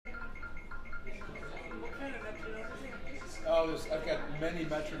Oh, I've got many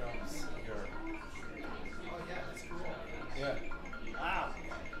metronomes here. Oh yeah, that's cool. Yeah. Wow.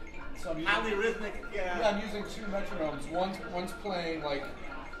 So I'm using, Highly rhythmic. yeah, I'm using two metronomes. One's playing like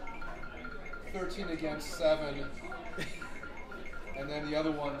 13 against 7, and then the other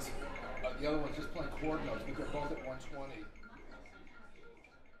one's just playing chord notes, but they're both at 120. Yeah,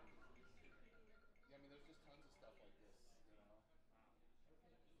 I mean, there's just tons of stuff like this, you know.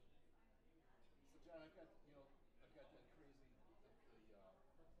 So John, I've got that crazy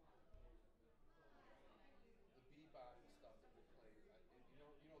the bebop stuff that we play.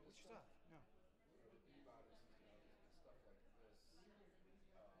 You know this Which stuff. stuff? No. The bebop is stuff like this.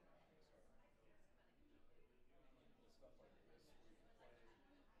 Stuff like this where you can play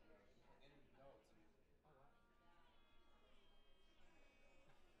any notes. I mean, Oh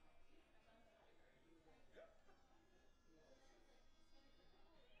wow.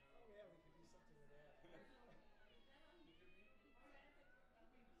 Oh yeah, we could do something with that. Yeah, it'll be.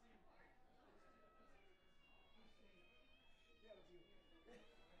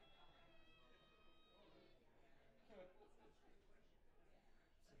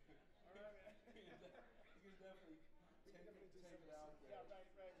 All right, man. You can definitely We can definitely do take something. it out there. Yeah,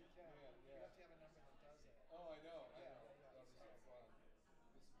 right, we can. Yeah, We yeah. have to have a number that does that. Oh, I know. Yeah. That'll be so fun.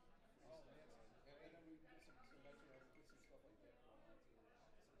 Get some free Oh, stuff that's going. And then we get some metronomes, get some stuff like that going on too.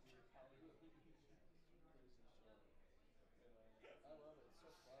 Some weird Hollywood crazy shit. I love it. It's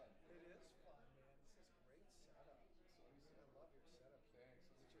so fun. It is fun, man. This is great setup. So easy. I love your setup. Thanks.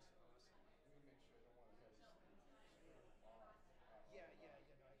 It's just awesome. Let me make sure I don't want to have this screw off. Yeah, you know, I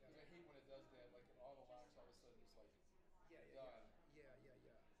got Because I it. hate when it does that. Like all the locks, all of a sudden, it's like Yeah. done.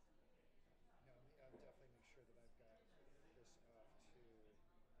 No, I'll definitely make sure that I've got this off too.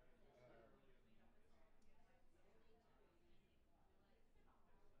 Um,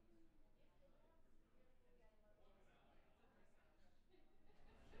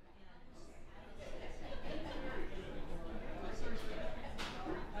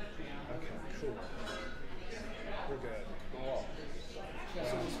 okay, cool. We're good. Cool. Yeah,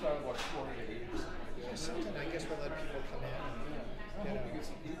 so we started what 48. Yeah, something. I guess we'll let people come in. I hope we get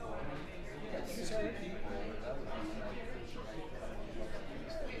some people. These are People. That would be Yeah, it's great. cool. Yeah. Let me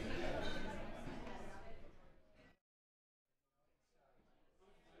see.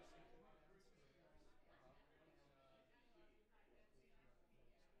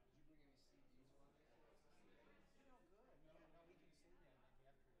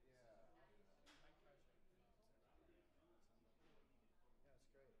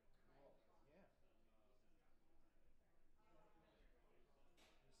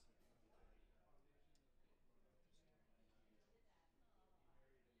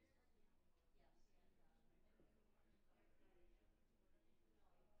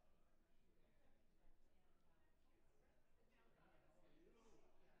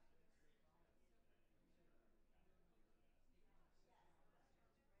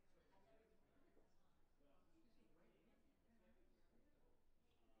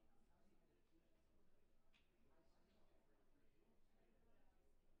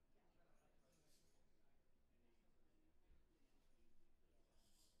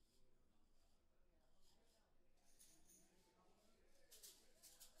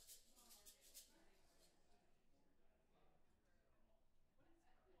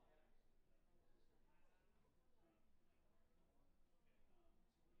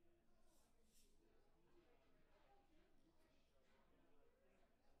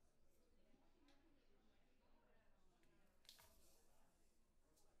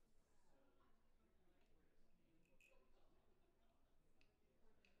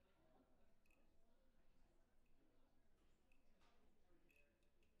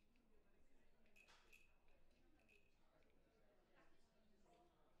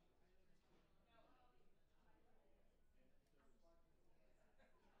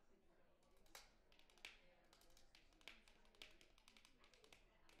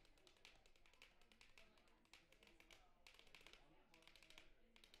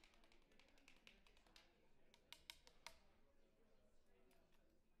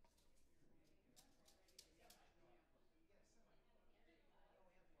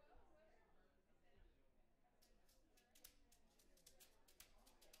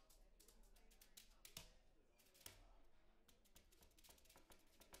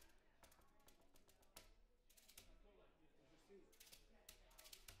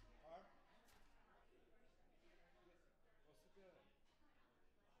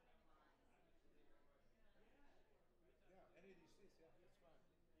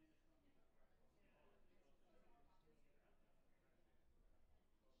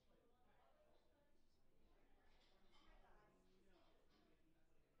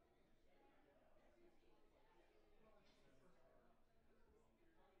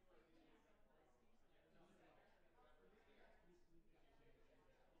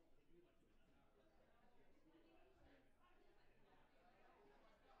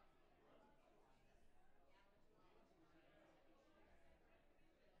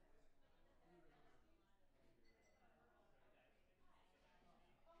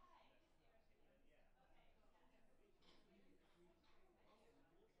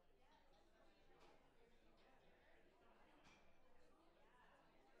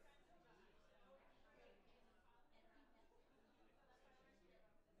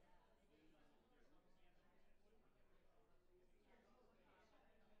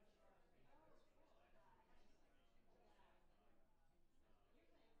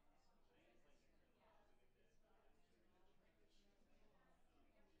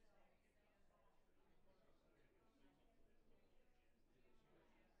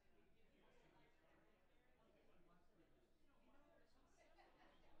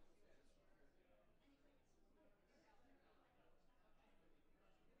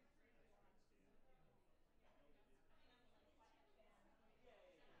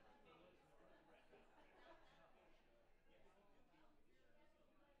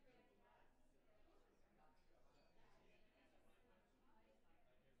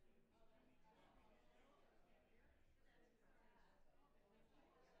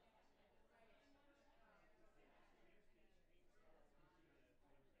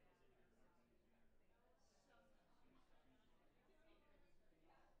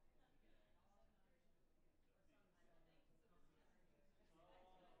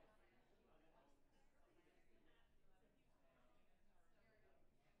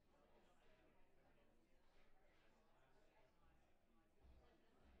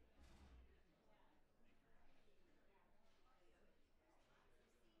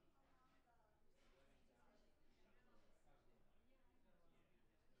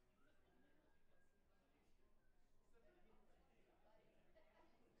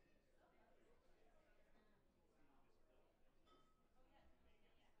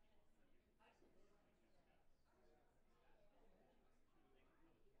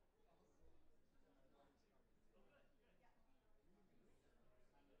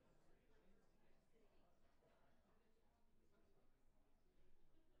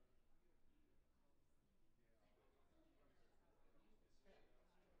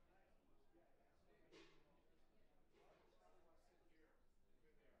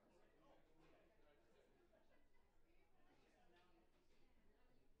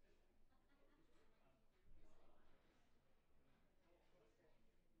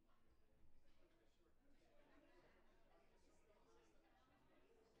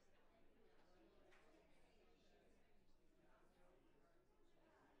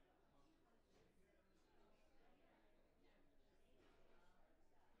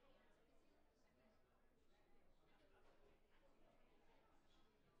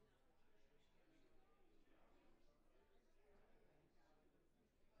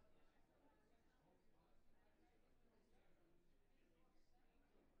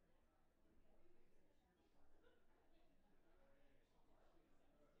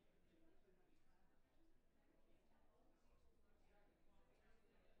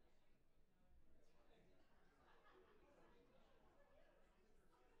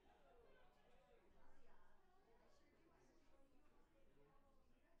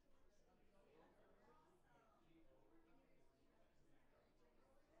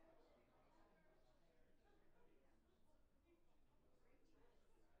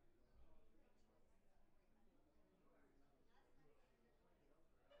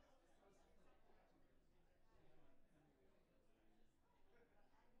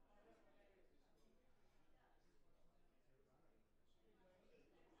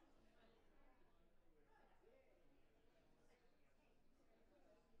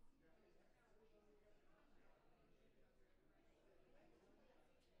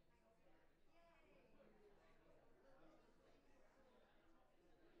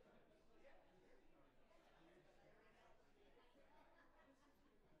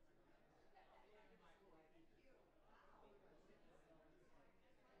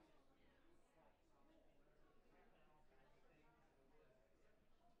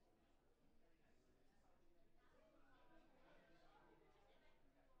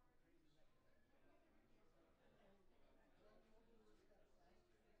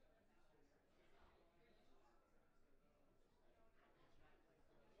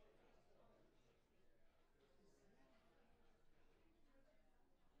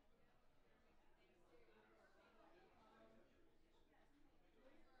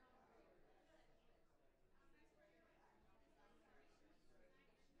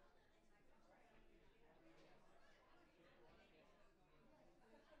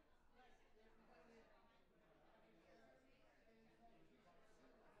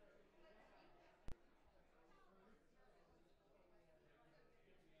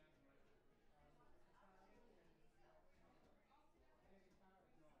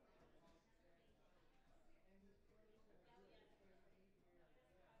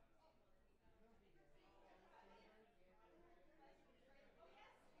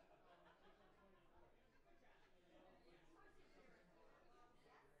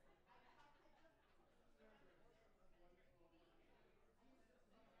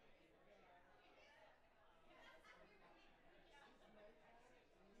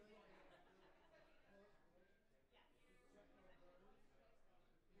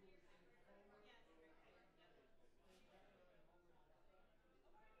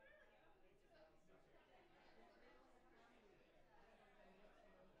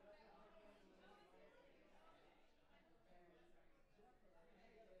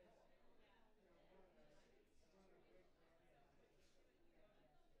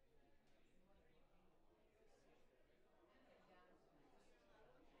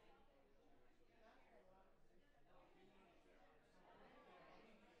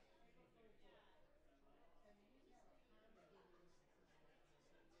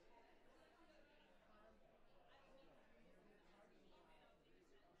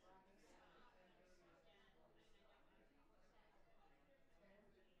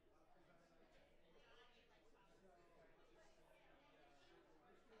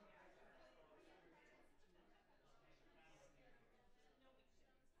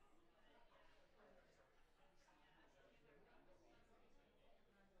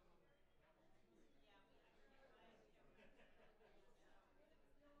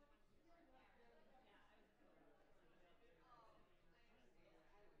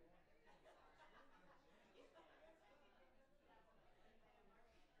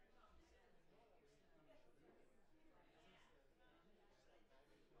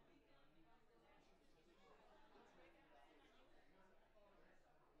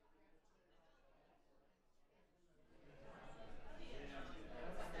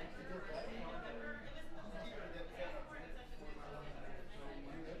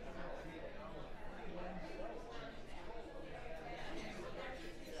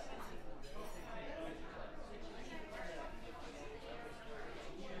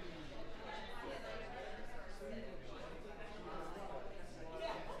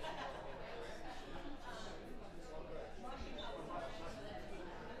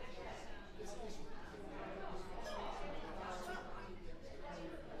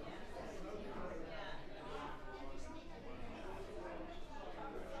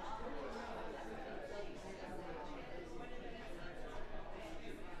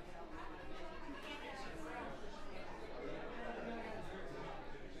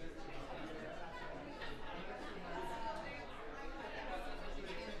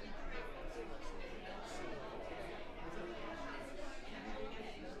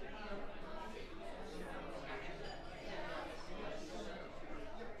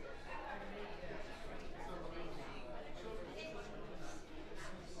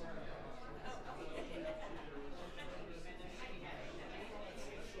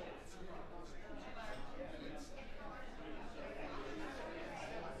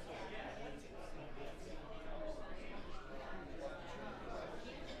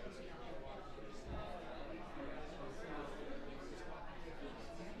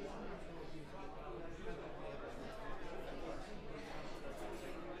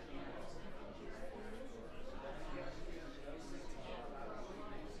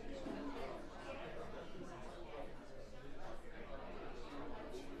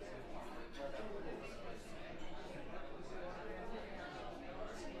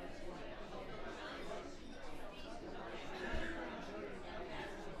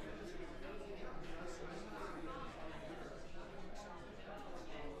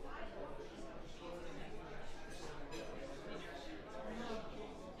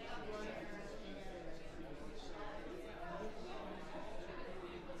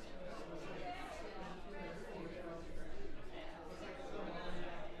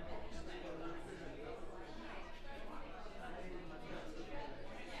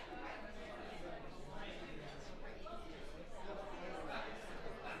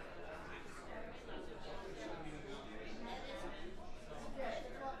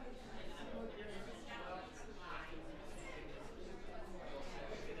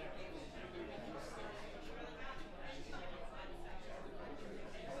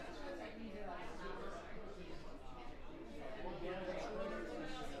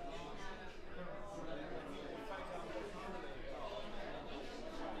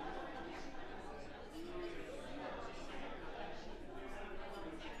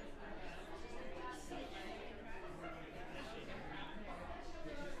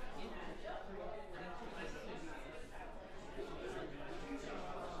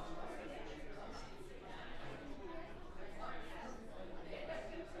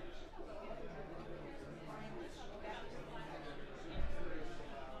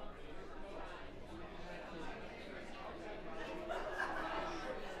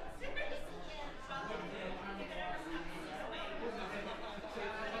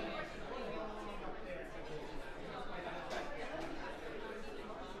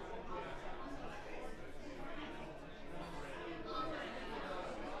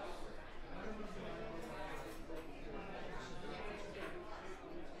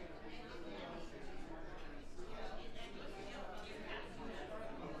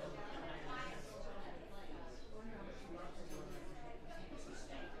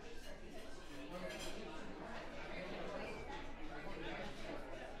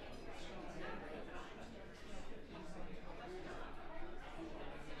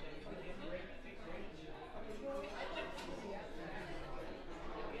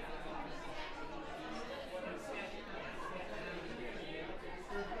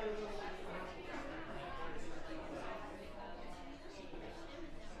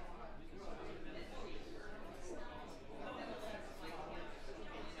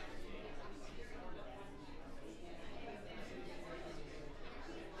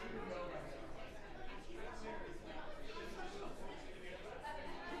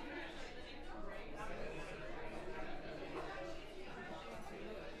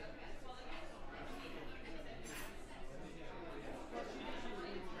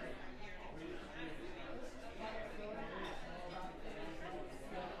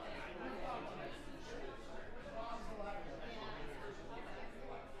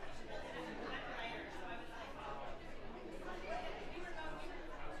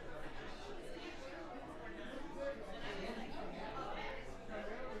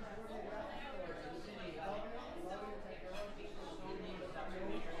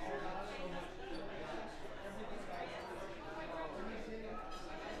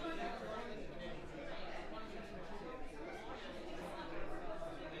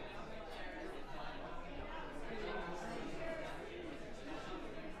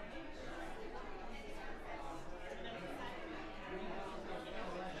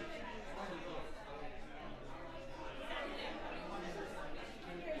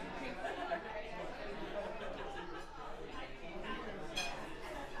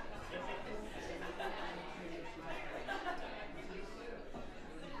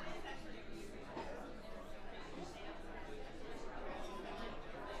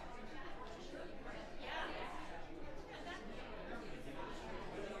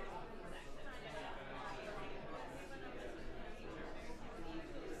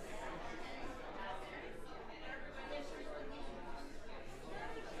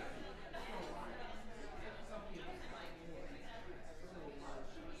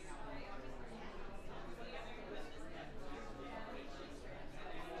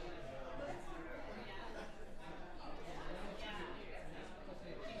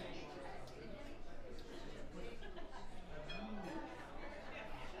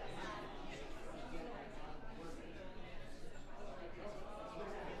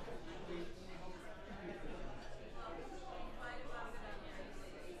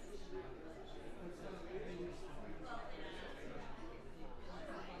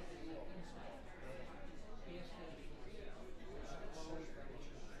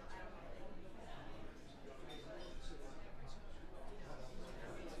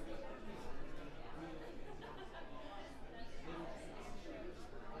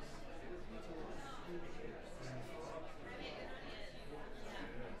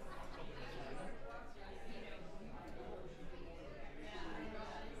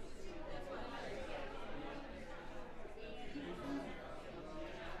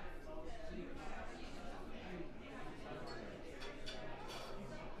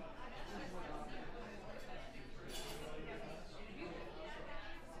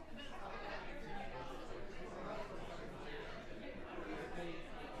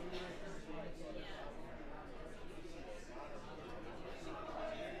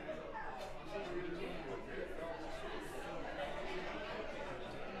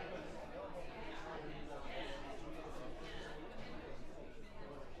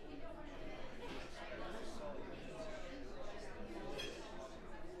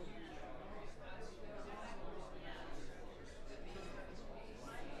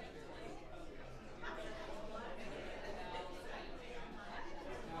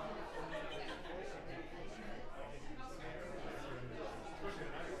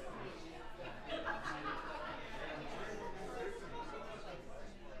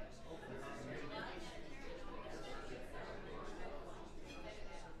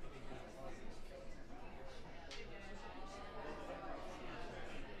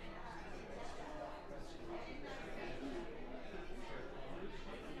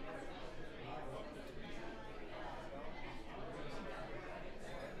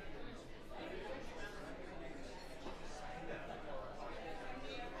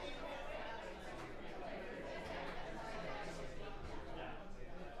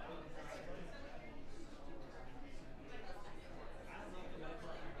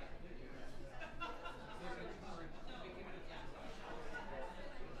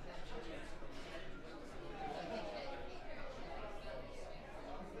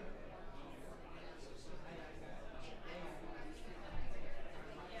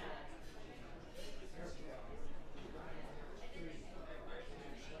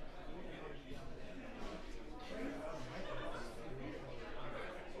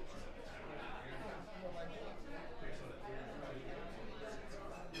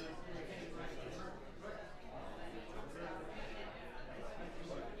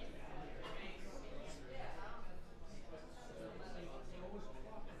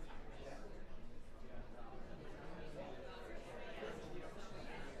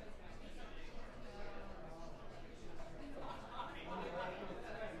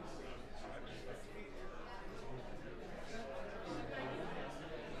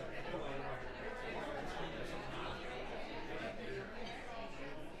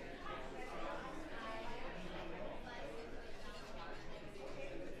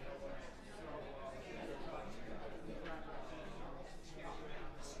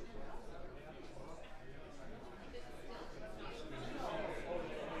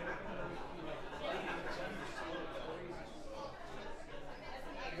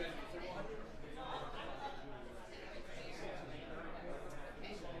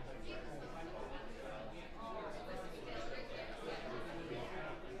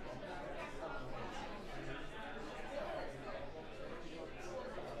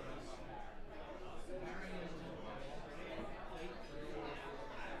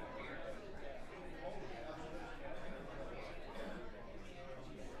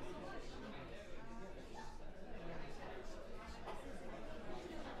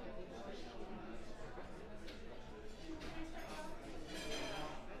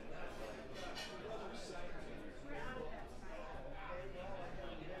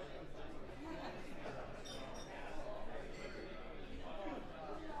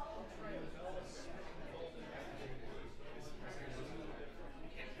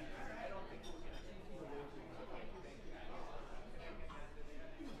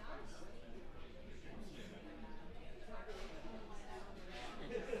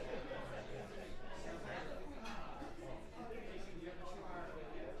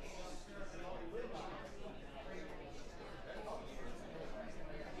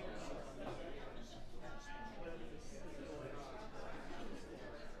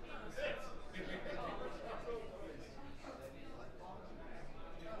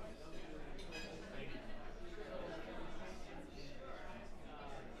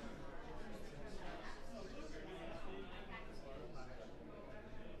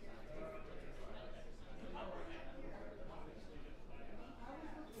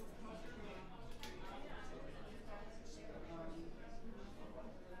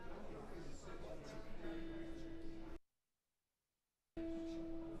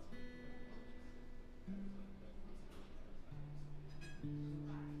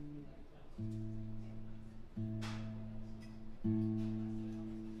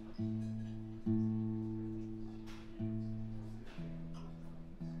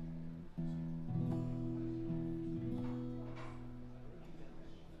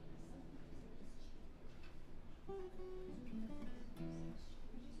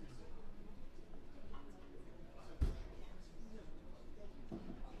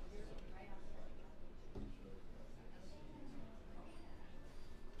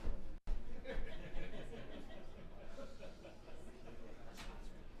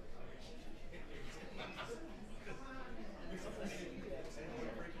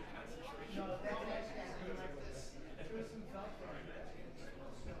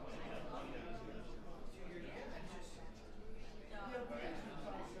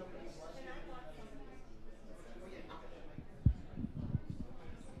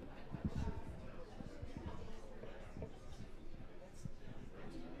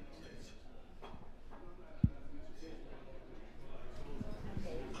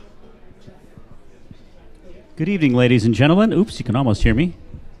 Good evening, ladies and gentlemen. Oops, you can almost hear me.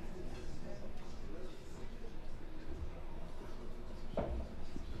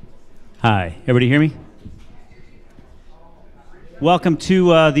 Hi, everybody hear me? Welcome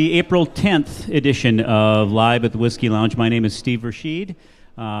to the April 10th edition of Live at the Whiskey Lounge. My name is Steve Rashid.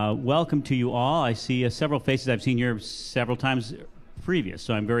 Welcome to you all. I see several faces I've seen here several times previous,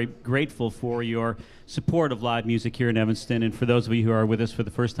 so I'm very grateful for your support of live music here in Evanston. And for those of you who are with us for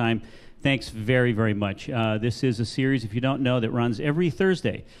the first time, thanks very, very much. This is a series, if you don't know, that runs every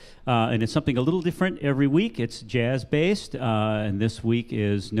Thursday. And it's something a little different every week. It's jazz-based, and this week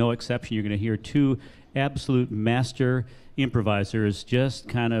is no exception. You're going to hear two absolute master improvisers just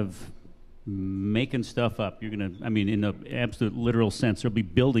kind of making stuff up. You're going to, I mean, in the absolute literal sense, they'll be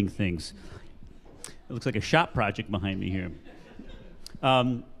building things. It looks like a shop project behind me here.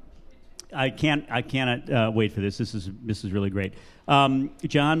 I cannot wait for this. This is really great.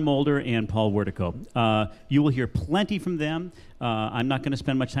 John Moulder and Paul Wertico. You will hear plenty from them. I'm not going to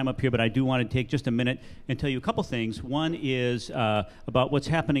spend much time up here, but I do want to take just a minute and tell you a couple things. One is about what's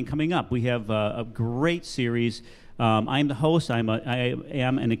happening coming up. We have a great series. I'm the host. I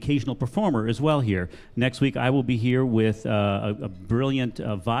am an occasional performer as well here. Next week I will be here with a brilliant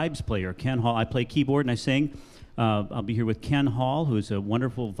vibes player, Ken Hall. I play keyboard and I sing. I'll be here with Ken Hall, who is a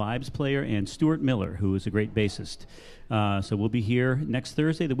wonderful vibes player, and Stuart Miller, who is a great bassist. So we'll be here next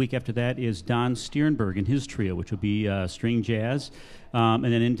Thursday. The week after that is Don Stierenberg and his trio, which will be string jazz. And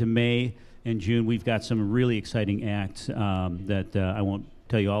then into May and June, we've got some really exciting acts that I won't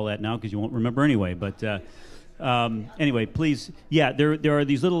tell you all that now because you won't remember anyway. But anyway, please, yeah, there are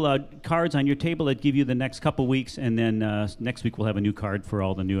these little cards on your table that give you the next couple weeks, and then next week we'll have a new card for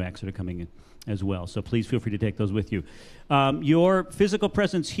all the new acts that are coming in as well. So please feel free to take those with you. Your physical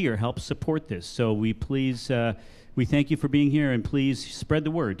presence here helps support this. So we thank you for being here, and please spread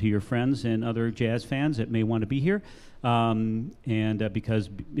the word to your friends and other jazz fans that may want to be here. Because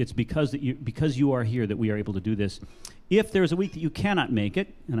you are here that we are able to do this. If there's a week that you cannot make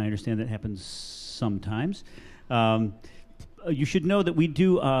it, and I understand that happens sometimes, you should know that we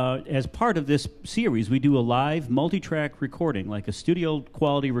do, as part of this series, we do a live multi-track recording, like a studio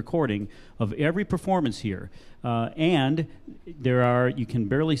quality recording of every performance here. And you can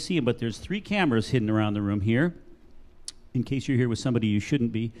barely see them, but there's 3 cameras hidden around the room here, in case you're here with somebody you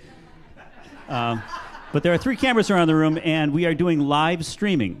shouldn't be. But there are 3 cameras around the room, and we are doing live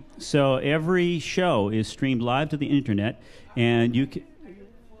streaming. So every show is streamed live to the internet, and you can...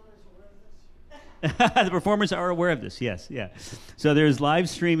 The performers are aware of this, yes, yeah. So there's live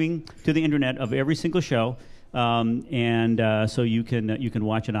streaming to the internet of every single show, so you can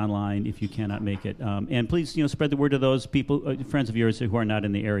watch it online if you cannot make it. And please, spread the word to those people, friends of yours who are not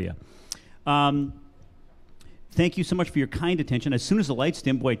in the area. Thank you so much for your kind attention. As soon as the lights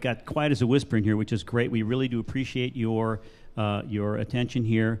dim, boy, it got quiet as a whisper in here, which is great. We really do appreciate your attention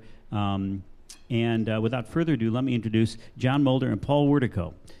here. And without further ado, let me introduce John Moulder and Paul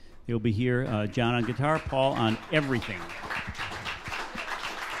Wertico. They'll be here, John on guitar, Paul on everything.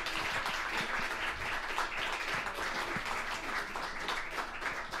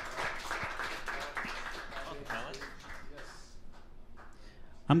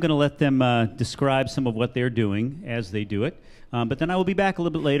 I'm going to let them describe some of what they're doing as they do it. But then I will be back a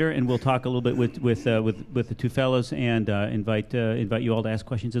little bit later, and we'll talk a little bit with the two fellows and invite you all to ask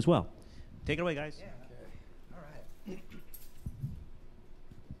questions as well. Take it away, guys. Yeah. Okay. All right.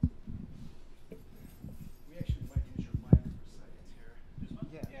 We actually might use your mic for a second here. This one?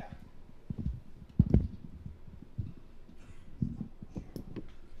 Yeah.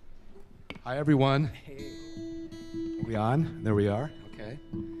 Hi, everyone. Hey. Are we on? There we are. Okay.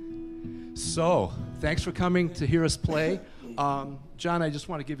 So, thanks for coming to hear us play. John, I just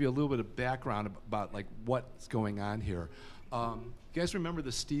want to give you a little bit of background about like what's going on here. You guys remember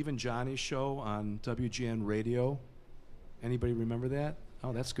the Steve and Johnny show on WGN Radio? Anybody remember that?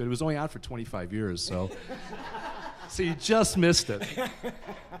 Oh, that's good. It was only on for 25 years, so so you just missed it.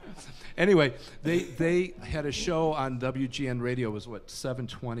 Anyway, they had a show on WGN Radio. It was what,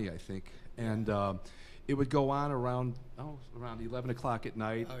 7:20, I think, and it would go on around 11 o'clock at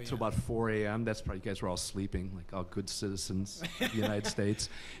night till about 4 a.m. That's probably, you guys were all sleeping, like all good citizens of the United States.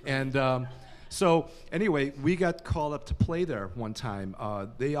 And so anyway, we got called up to play there one time.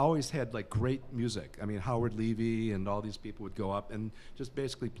 They always had like great music. I mean, Howard Levy and all these people would go up and just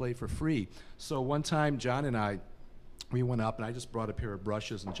basically play for free. So one time, John and we went up, and I just brought a pair of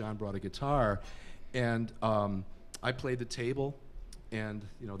brushes, and John brought a guitar, and I played the table. And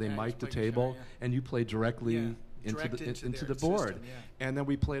they mic'd the table, guitar, and you played directly into the board. System, yeah. And then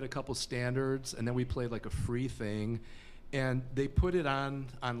we played a couple standards, and then we played like a free thing, And they put it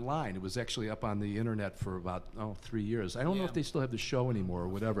online. It was actually up on the internet for about 3 years. I don't know if they still have the show anymore or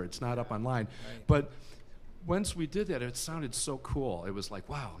whatever. It's not up online. Right. But once we did that, it sounded so cool. It was like,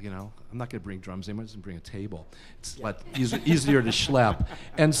 wow, you know, I'm not going to bring drums anymore. I'm just going to bring a table. It's a lot easier to schlep.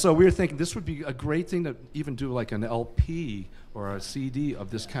 And so we were thinking this would be a great thing to even do like an LP or a CD of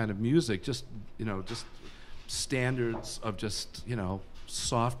this kind of music, just, you know, just standards of just, you know,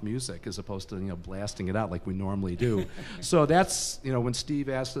 soft music as opposed to, you know, blasting it out like we normally do. So that's, you know, when Steve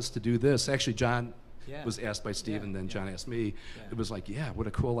asked us to do this, actually John was asked by Steve and then John asked me. It was like, yeah, what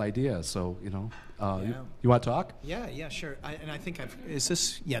a cool idea. So, you know, you want to talk? Yeah, sure. And I think this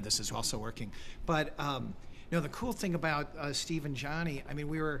is also working. But, you know, the cool thing about Steve and Johnny, I mean,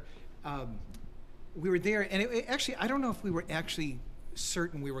 we were there, and actually, I don't know if we were actually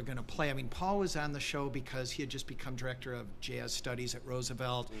certain we were going to play. I mean, Paul was on the show because he had just become director of jazz studies at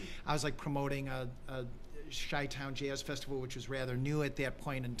Roosevelt. I was like promoting a Chi-Town Jazz Festival, which was rather new at that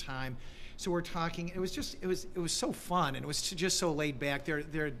point in time. So we're talking. It was so fun, and it was just so laid back.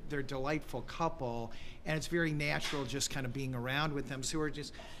 They're a delightful couple, and it's very natural just kind of being around with them. So we're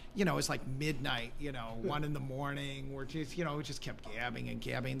just, you know, it was like midnight, you know, 1 in the morning. We're just, you know, we just kept gabbing and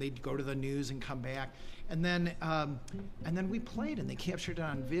gabbing. They'd go to the news and come back, and then we played, and they captured it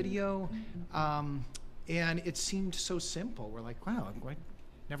on video, and it seemed so simple. We're like, wow, I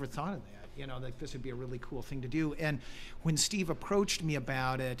never thought of that. You know, like this would be a really cool thing to do. And when Steve approached me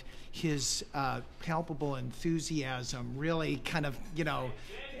about it, his palpable enthusiasm really kind of, you know,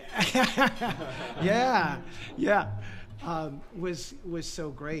 was so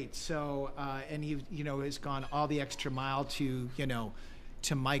great. So, and he, you know, has gone all the extra mile to, you know,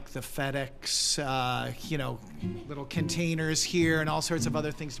 to mic the FedEx, you know, little containers here and all sorts of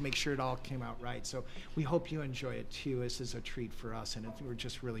other things to make sure it all came out right. So we hope you enjoy it too. This is a treat for us, and we're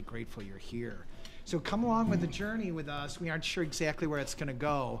just really grateful you're here. So come along with the journey with us. We aren't sure exactly where it's going to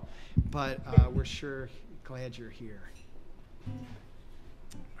go, but we're sure glad you're here. All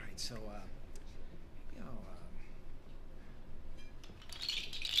right, so, you know,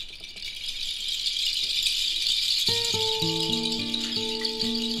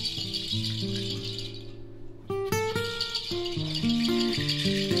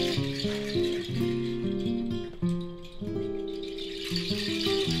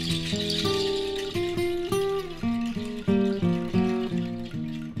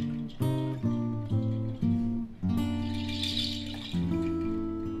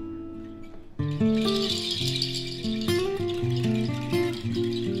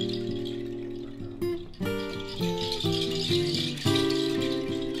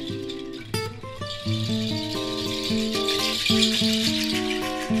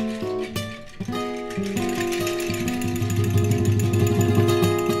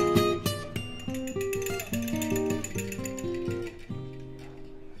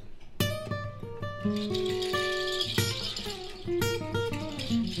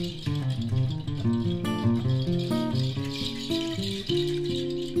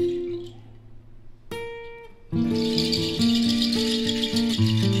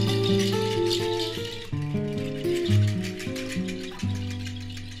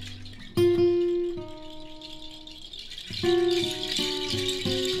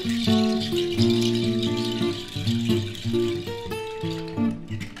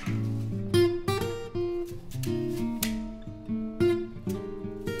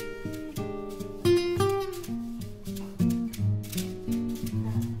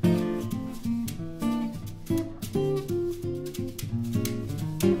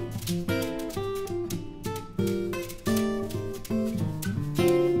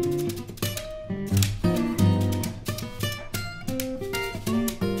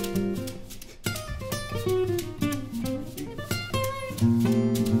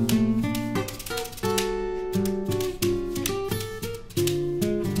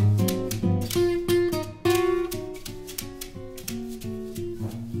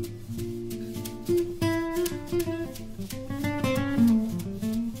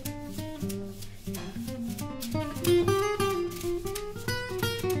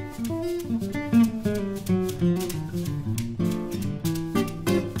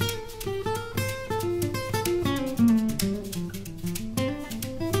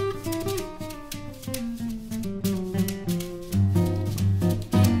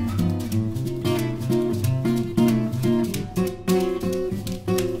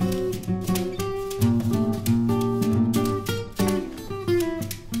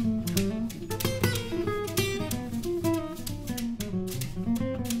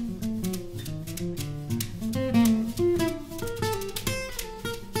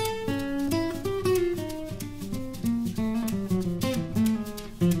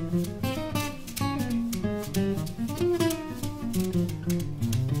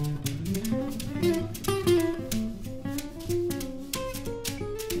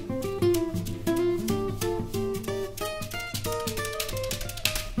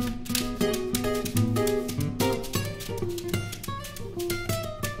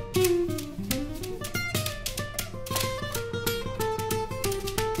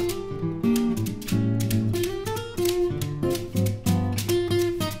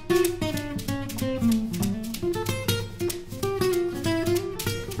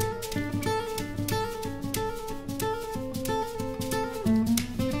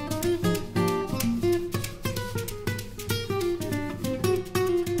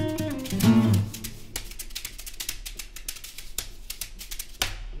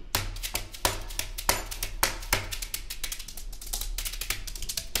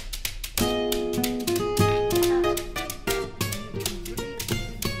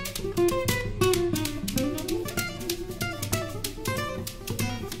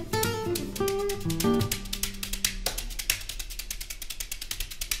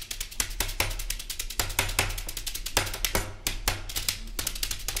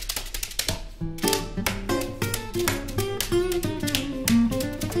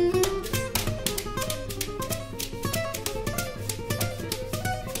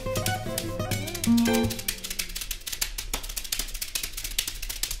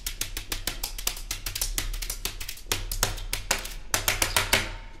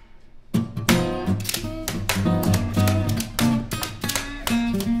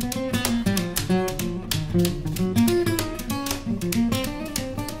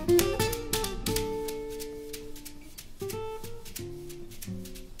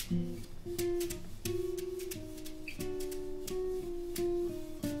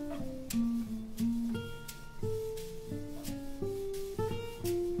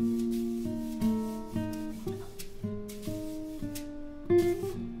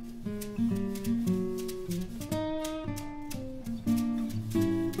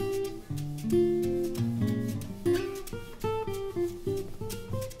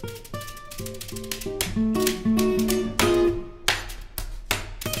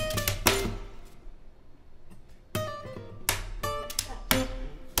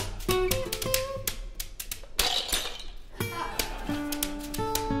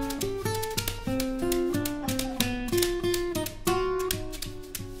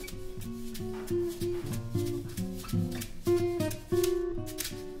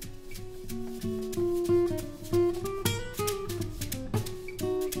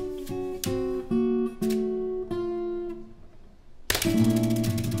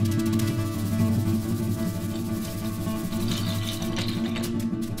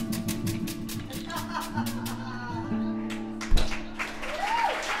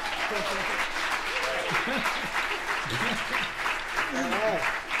 Yeah,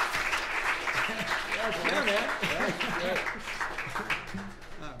 man.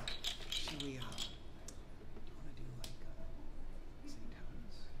 Should we, do you want to do like St.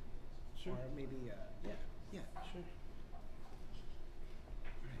 Thomas? Sure. Or maybe, yeah, Sure.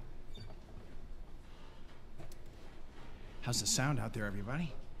 How's the sound out there,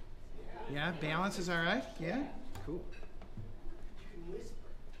 everybody? Yeah, balance is all right? Yeah? Cool.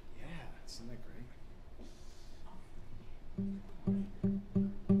 Yeah, isn't that great?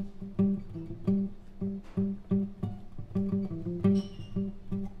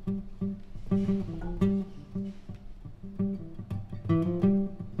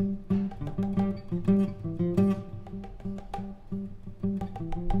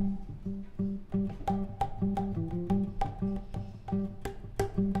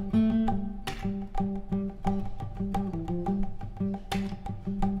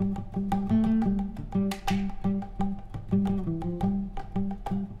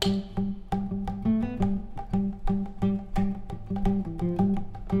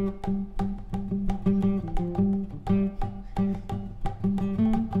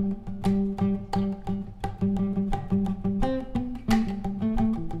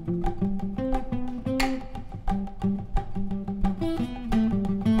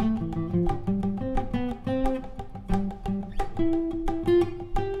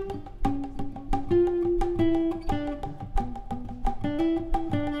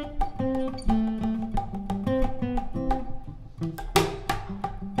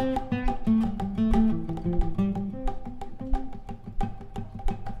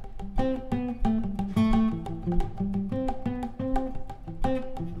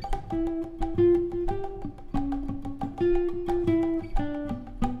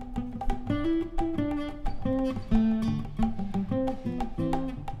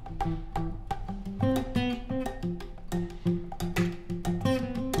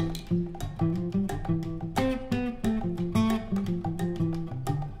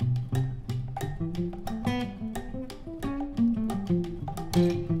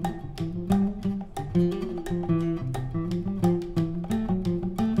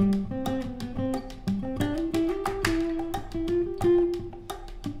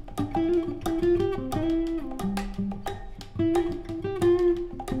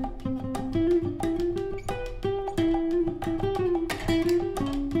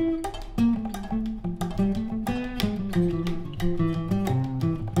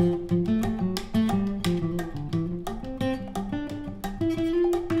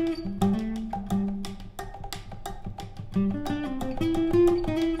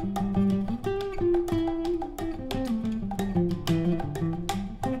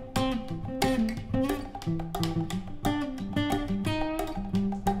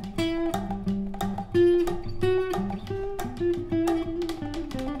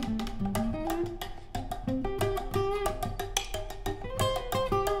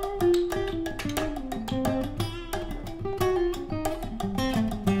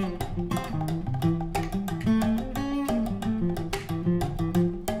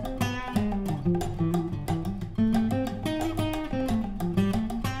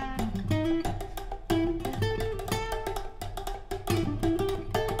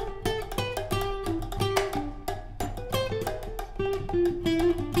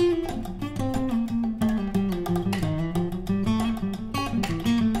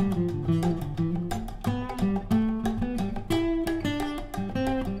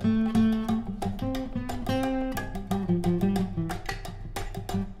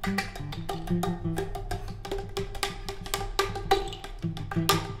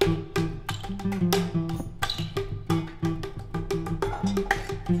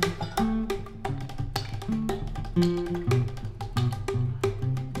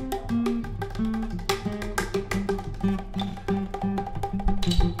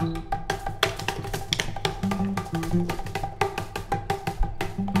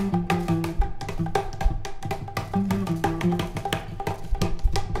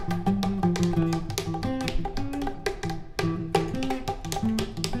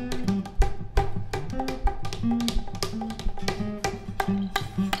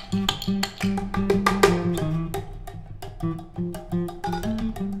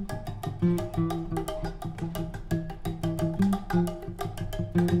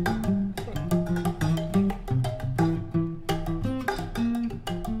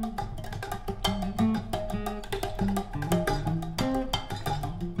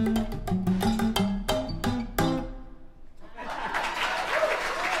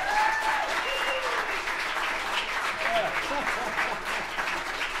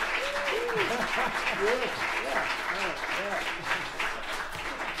 I'm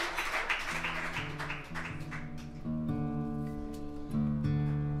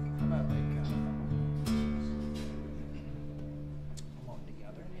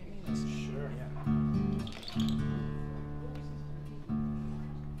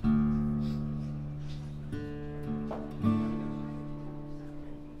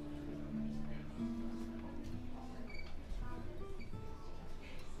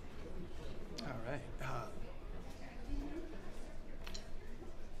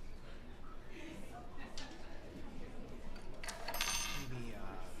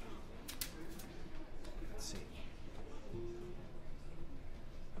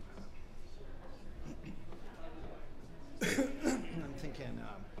thinking,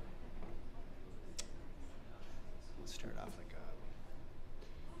 let's start off like a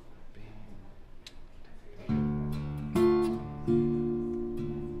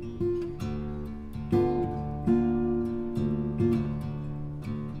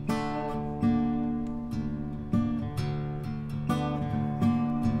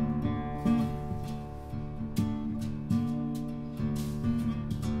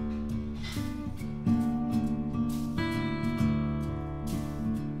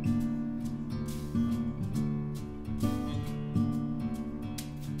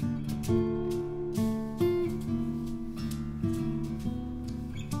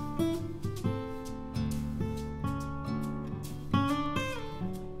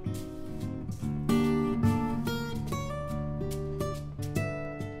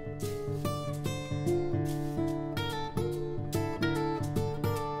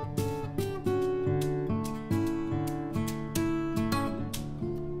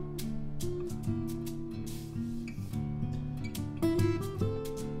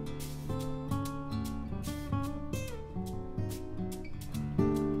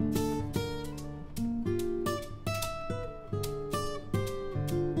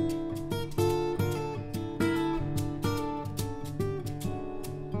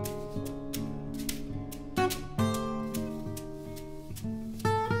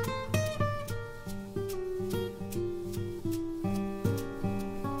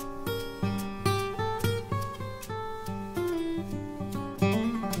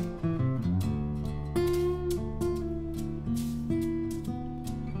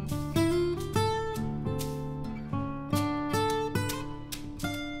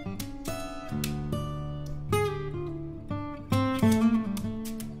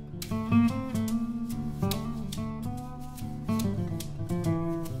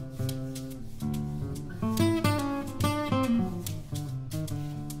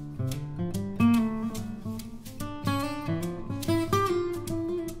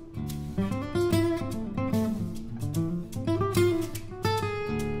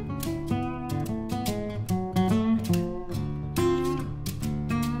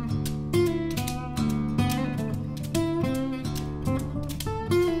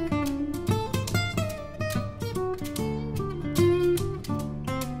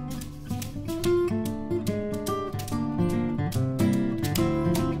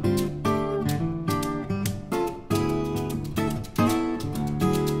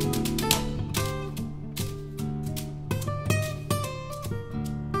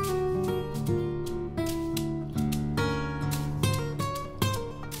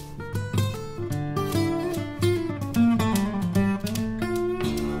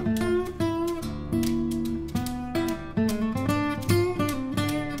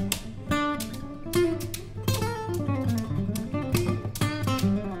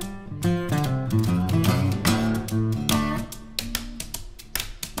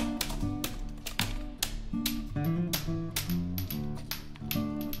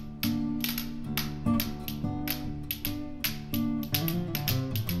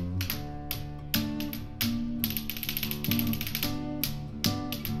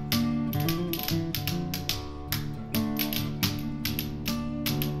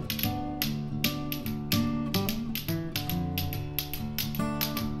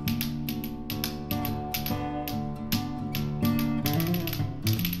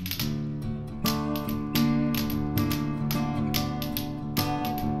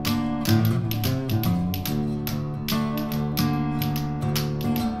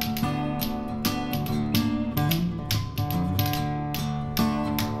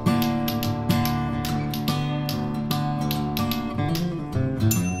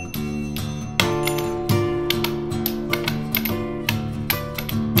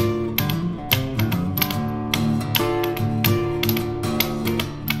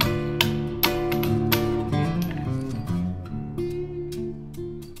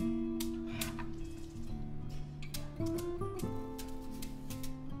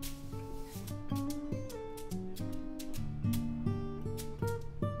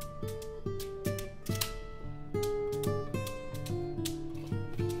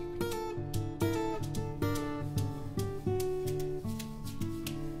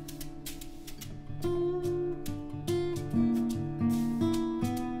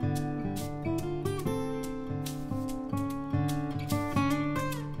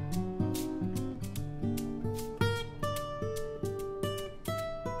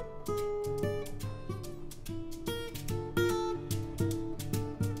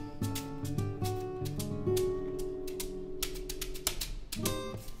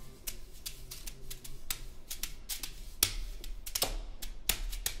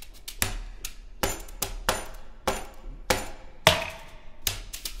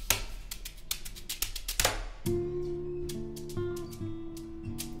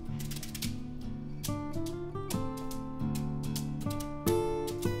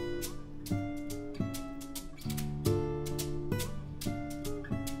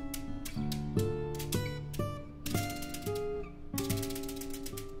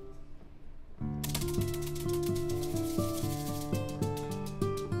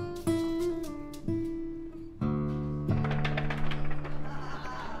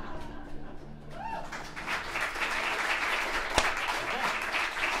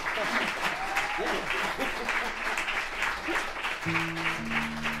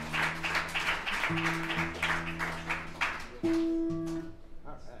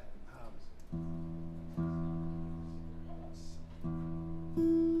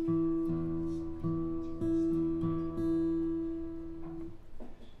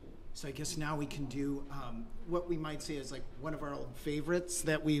So I guess now we can do what we might say is like one of our old favorites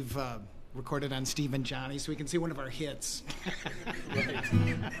that we've recorded on Steve and Johnny, so we can see one of our hits.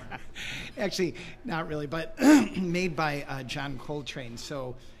 Actually, not really, but made by John Coltrane.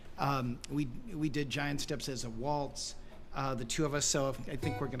 So we did Giant Steps as a waltz, the two of us. So I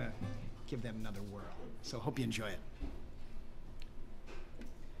think we're gonna give that another whirl. So hope you enjoy it.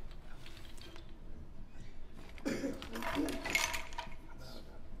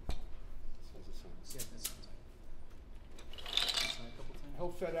 I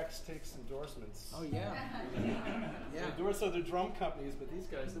hope FedEx takes endorsements. Oh yeah, They endorse other drum companies, but these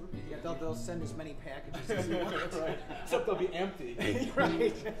guys, they'll send as many packages as you want. right. Except they'll be empty.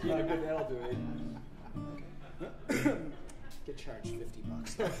 Right. Yeah, good, that'll do it. Get charged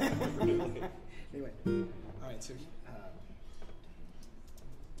 $50. Anyway, all right. So.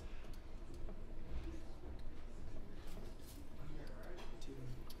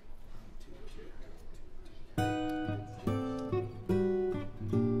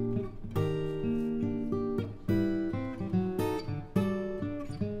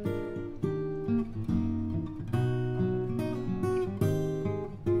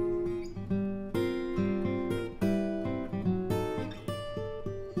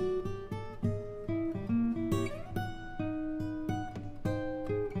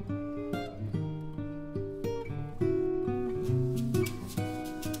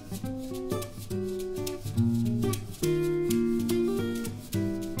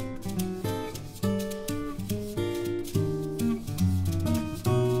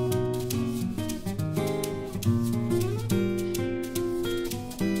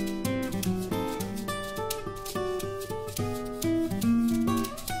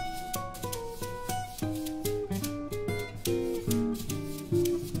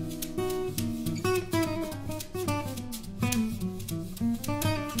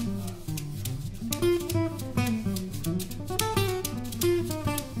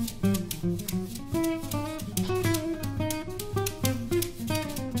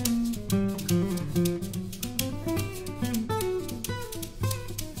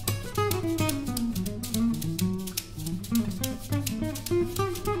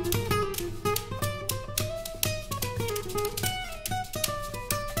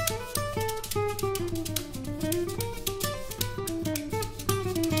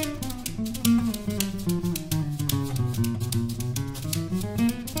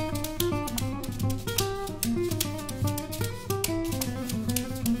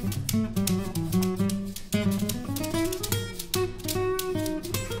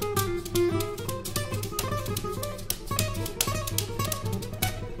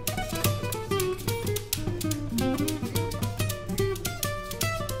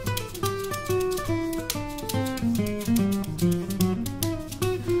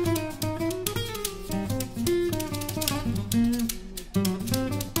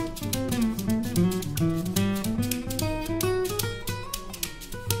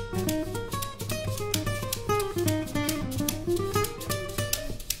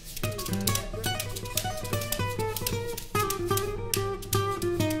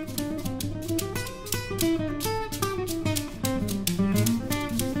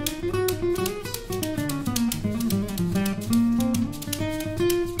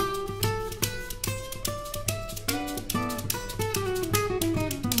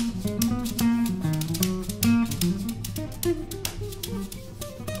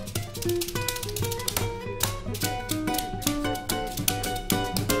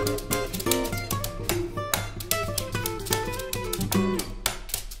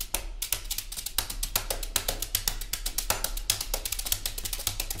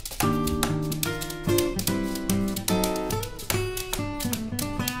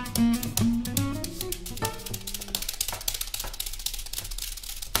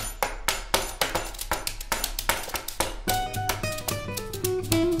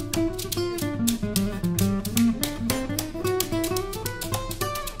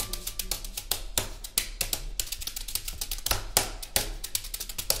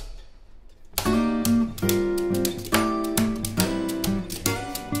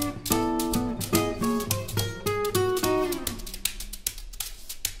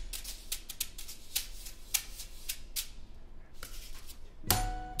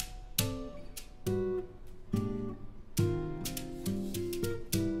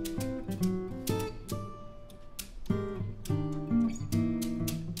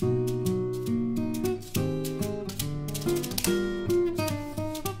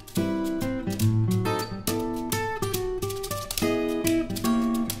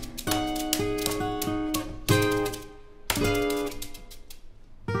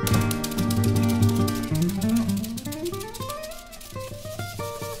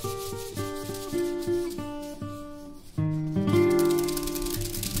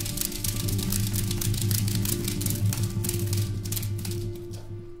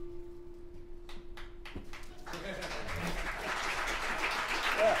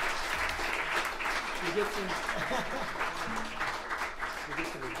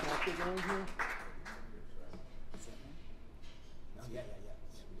 get some retractor going here.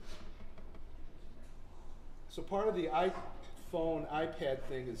 So part of the iPhone, iPad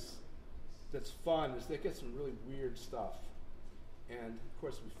thing that's fun is they get some really weird stuff. And of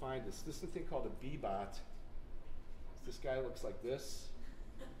course we find this. This is a thing called a bebot. This guy looks like this.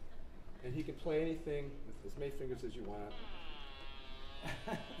 And he can play anything with as many fingers as you want.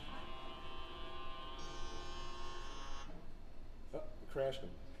 Oh, I crashed him.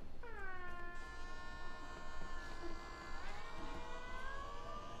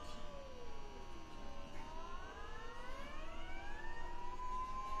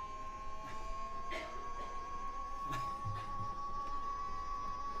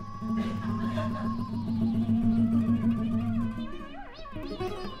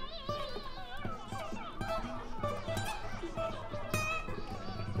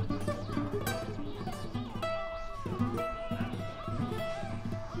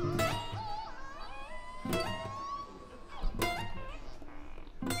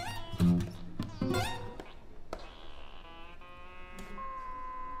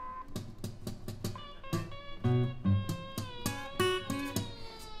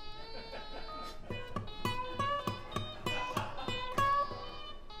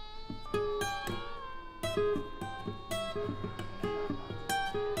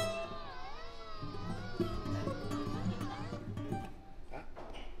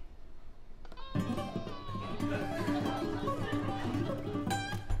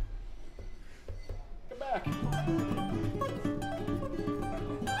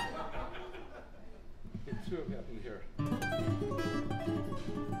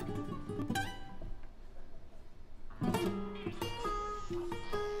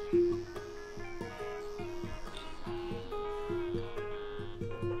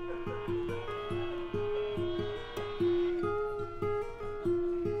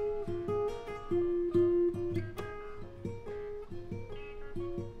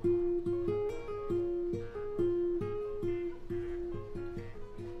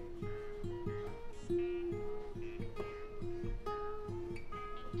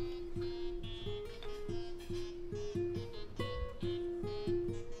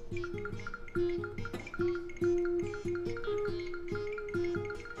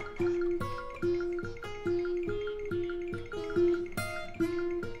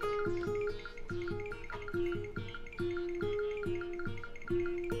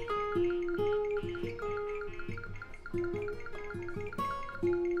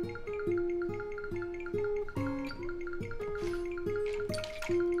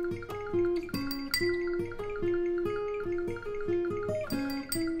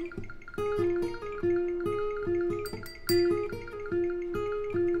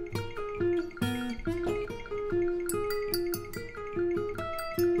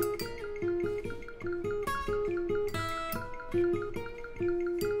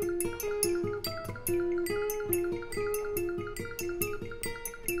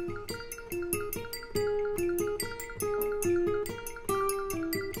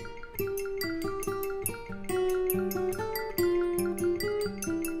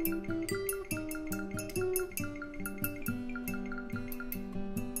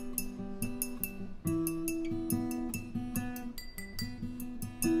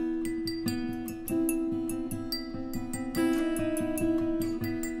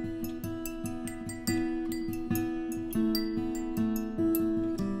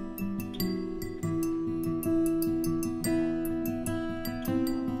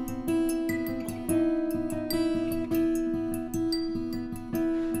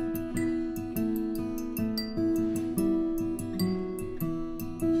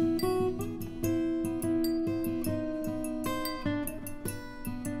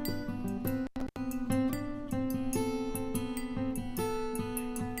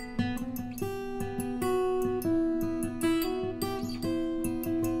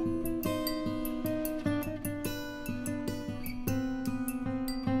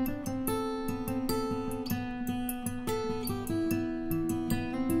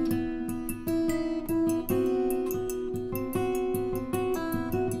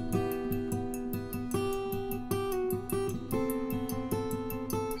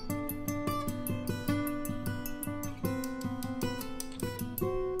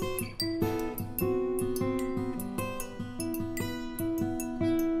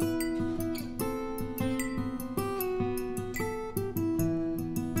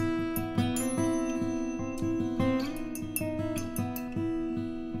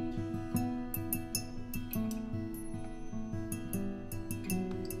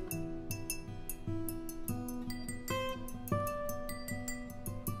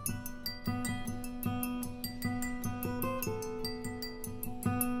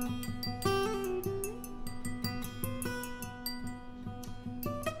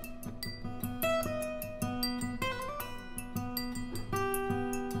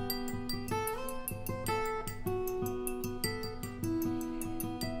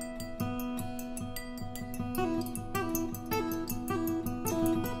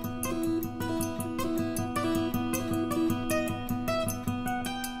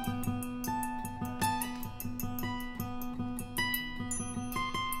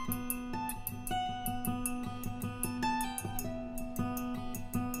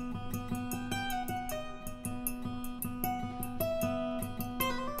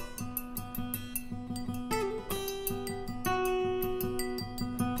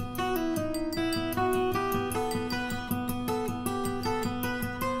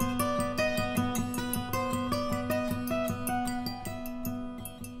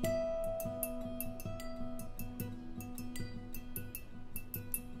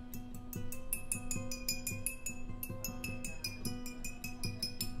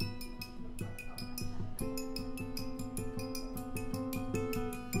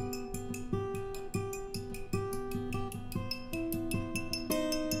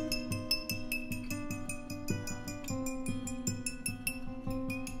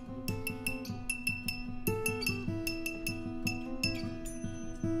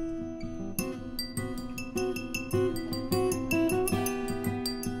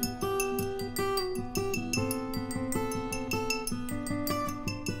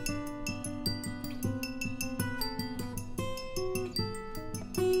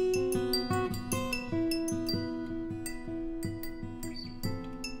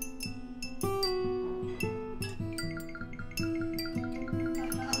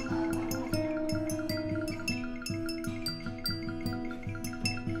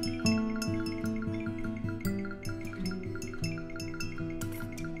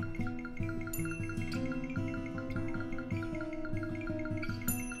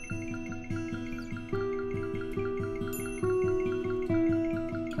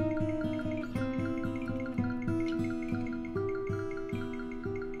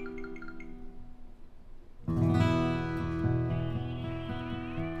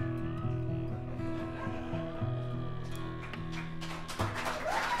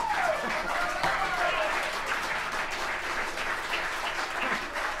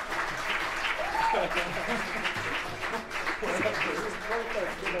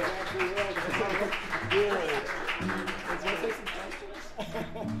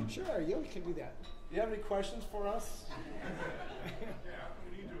 Sure, you can do that. Do you have any questions for us? Yeah,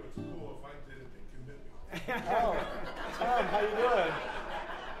 when you do it, it's cool. If I did it, they convict me. Oh, Tom, how you doing?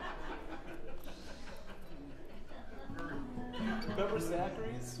 Remember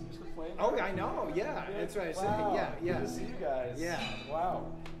Zachary's? We used to play. Oh, I know. Yeah, that's what I said. Wow. Yeah, yeah. Good to see you guys. Yeah.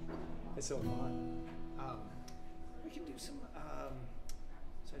 Wow. It's so fun. We can do some.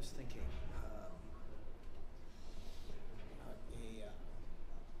 So I was thinking.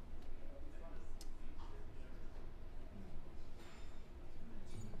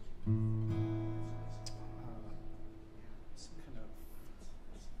 Some kind of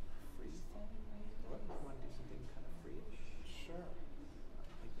free thing. What? You want to do something kind of free-ish? Sure.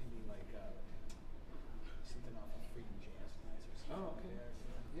 Like maybe something off of Freedom Jazz Nights or something. Oh, okay.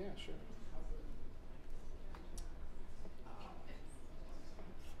 Yeah, sure.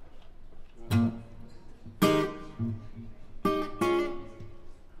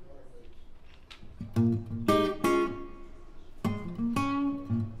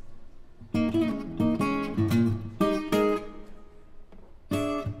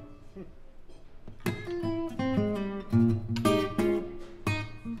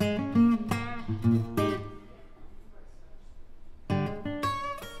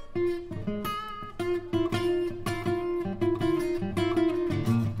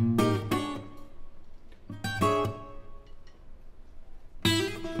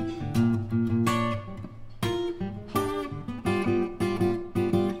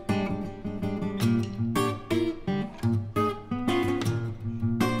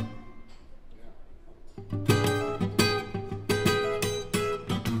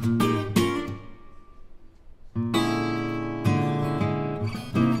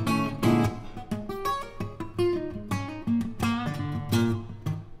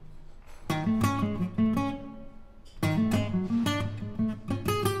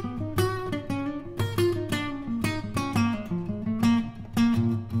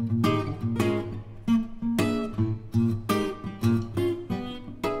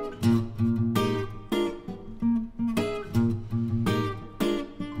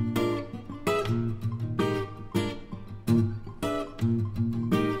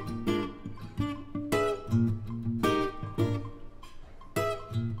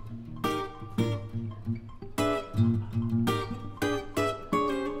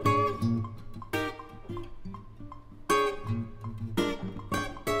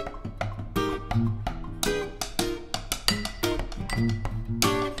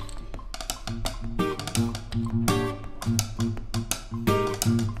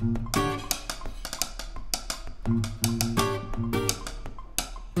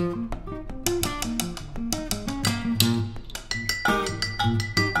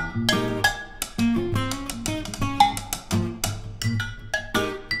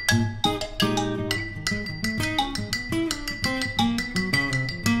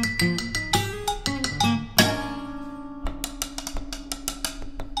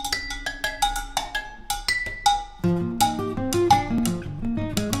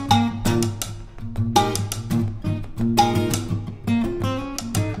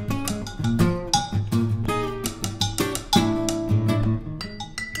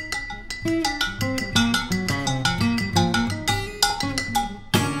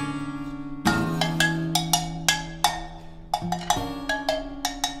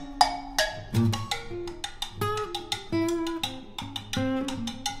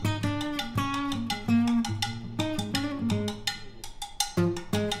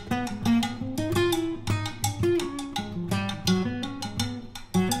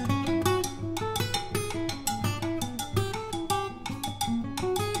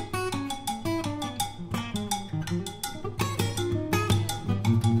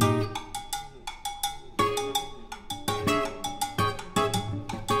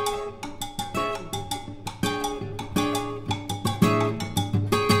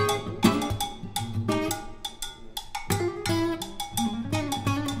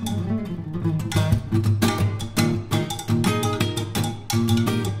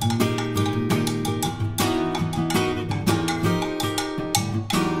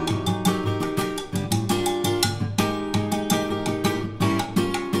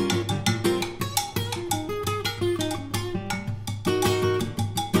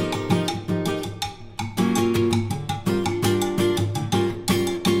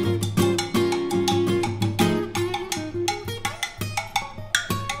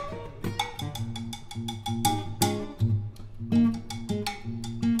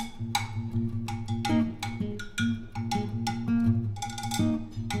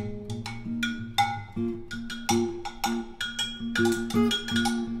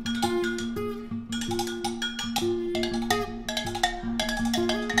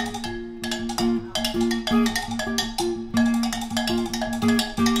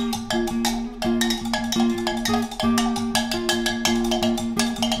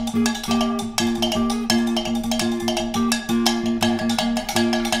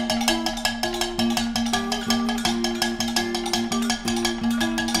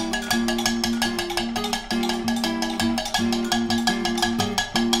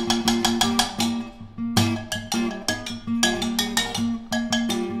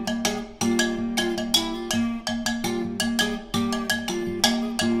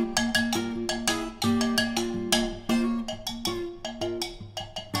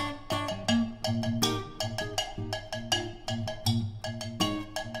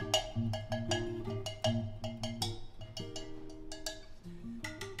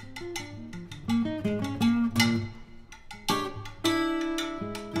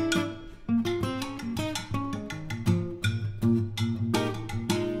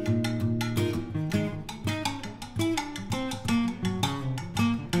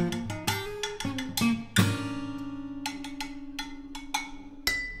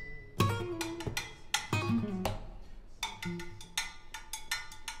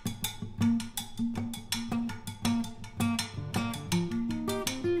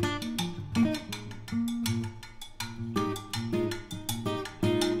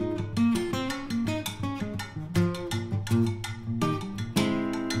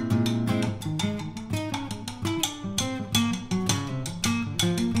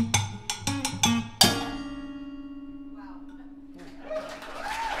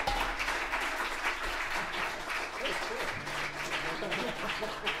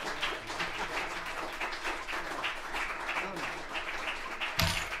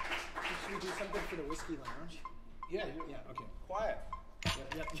 For the whiskey lounge. Yeah, Yeah. Okay. quiet.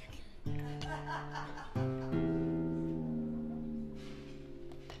 Yep.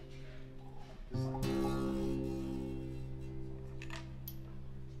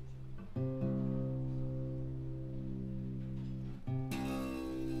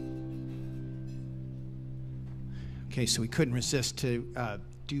 Okay, so we couldn't resist to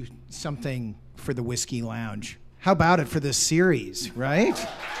do something for the whiskey lounge. How about it for this series, right?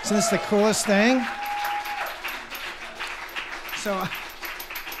 Isn't this the coolest thing? So,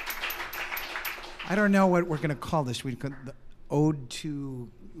 I don't know what we're going to call this. We call the Ode to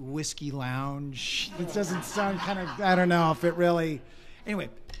Whiskey Lounge. It doesn't sound kind of, I don't know if it really. Anyway,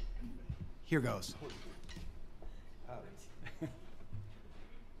 here goes.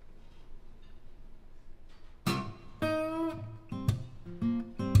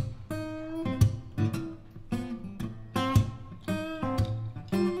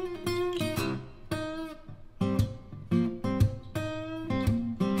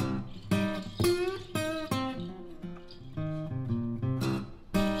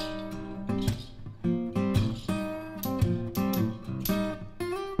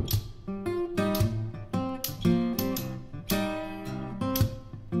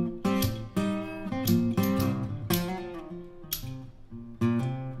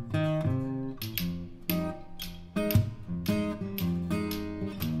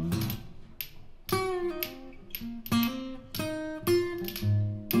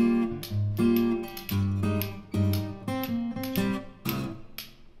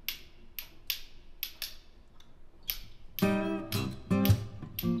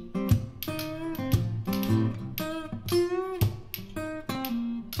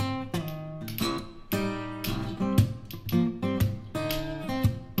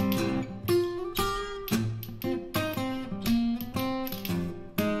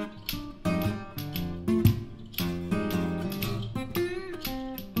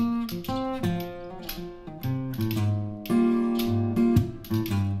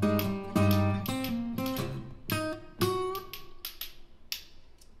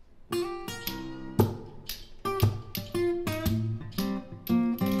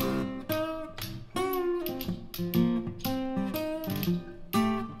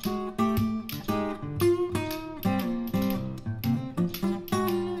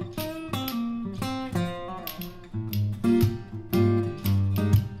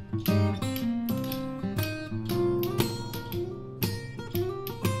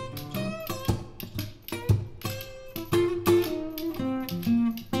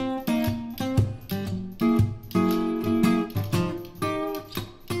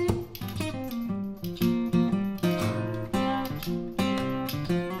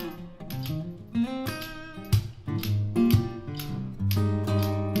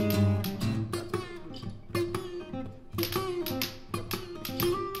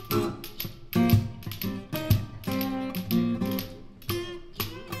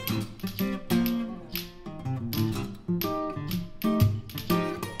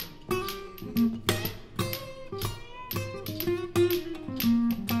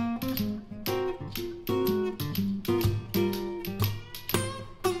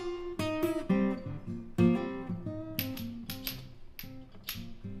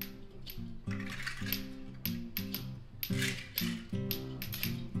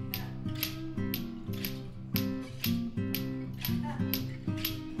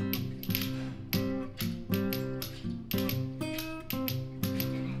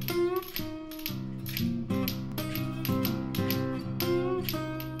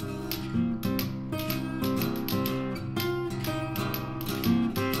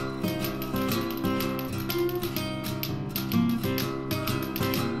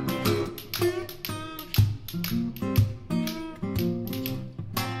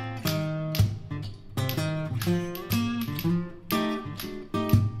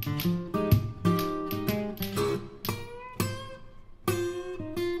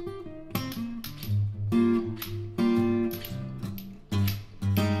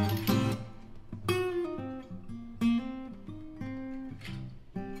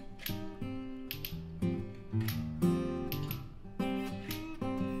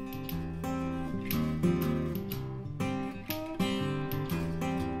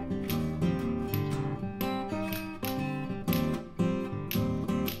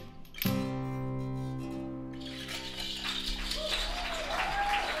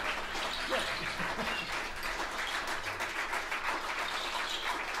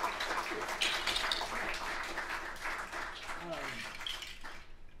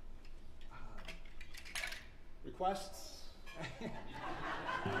 requests?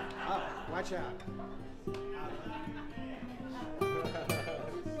 Oh, watch out.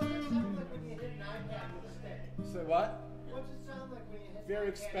 Say what? What's it sound like when you hit Very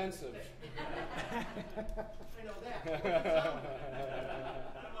the expensive. I know that. What's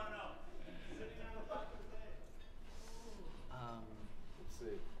it sound like? Let's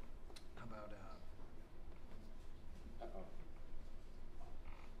see. How about Uh-oh.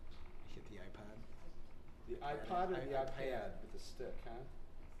 hit the iPod? The iPod or the iPad. iPad with the stick, huh?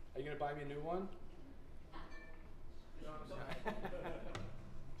 Are you going to buy me a new one?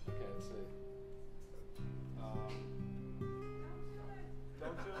 Okay, let's see.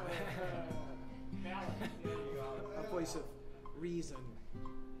 Don't do it. A voice of reason.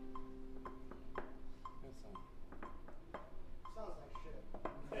 That's on. Sounds like shit.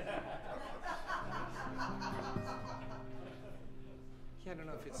 Yeah, I don't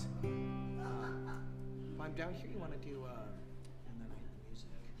know if it's. If I'm down here, you want to do In the Night the Music?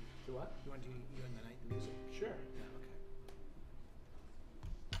 Do what? You want to do You in the Night the Music? Sure. Yeah, okay.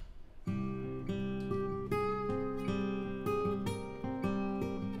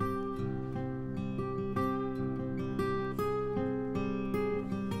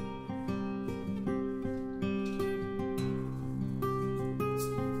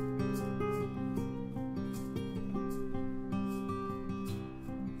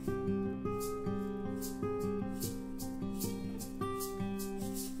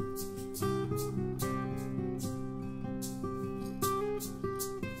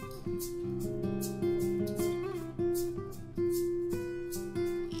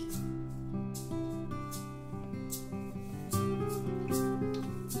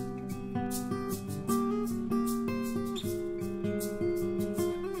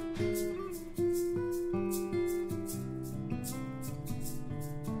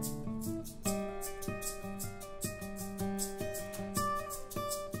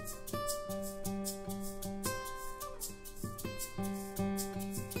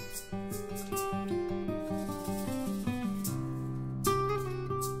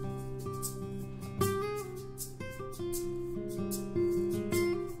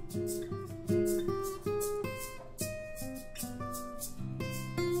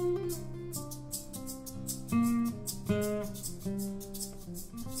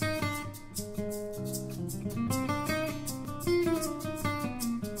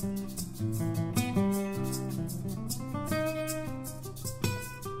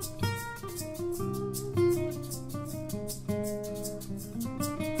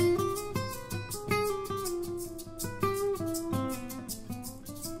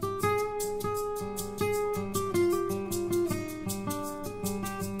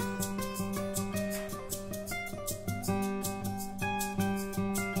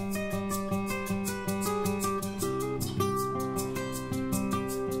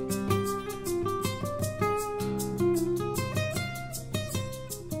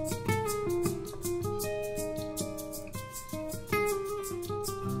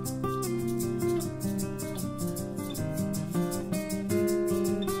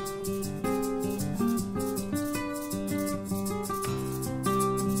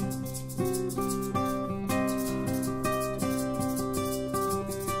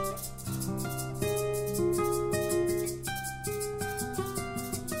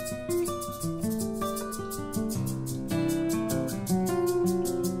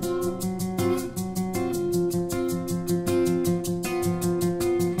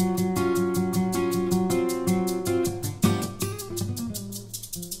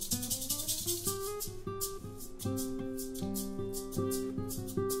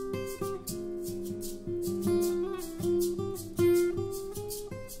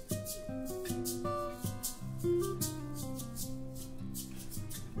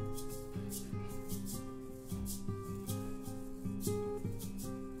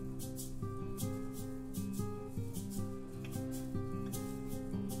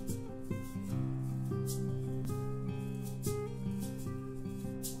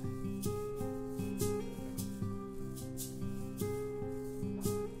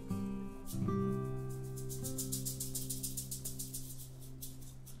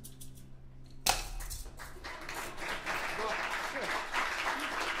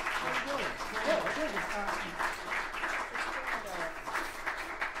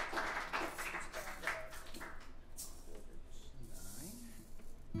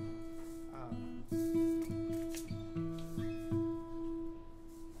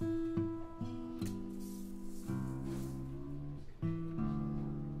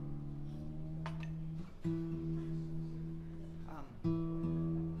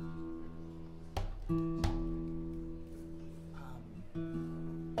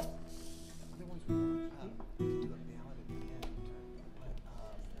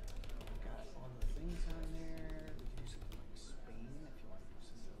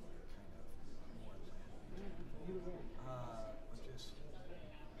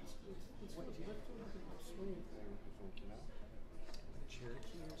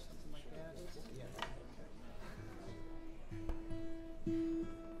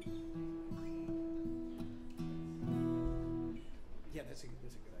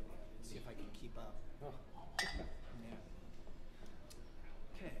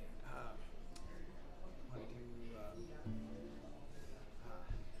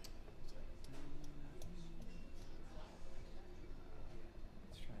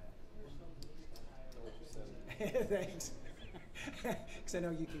 Thanks. Because I know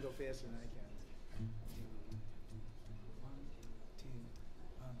you can go faster than I can. 1, 2,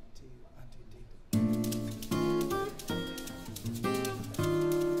 1, 2, 1, 2, 3.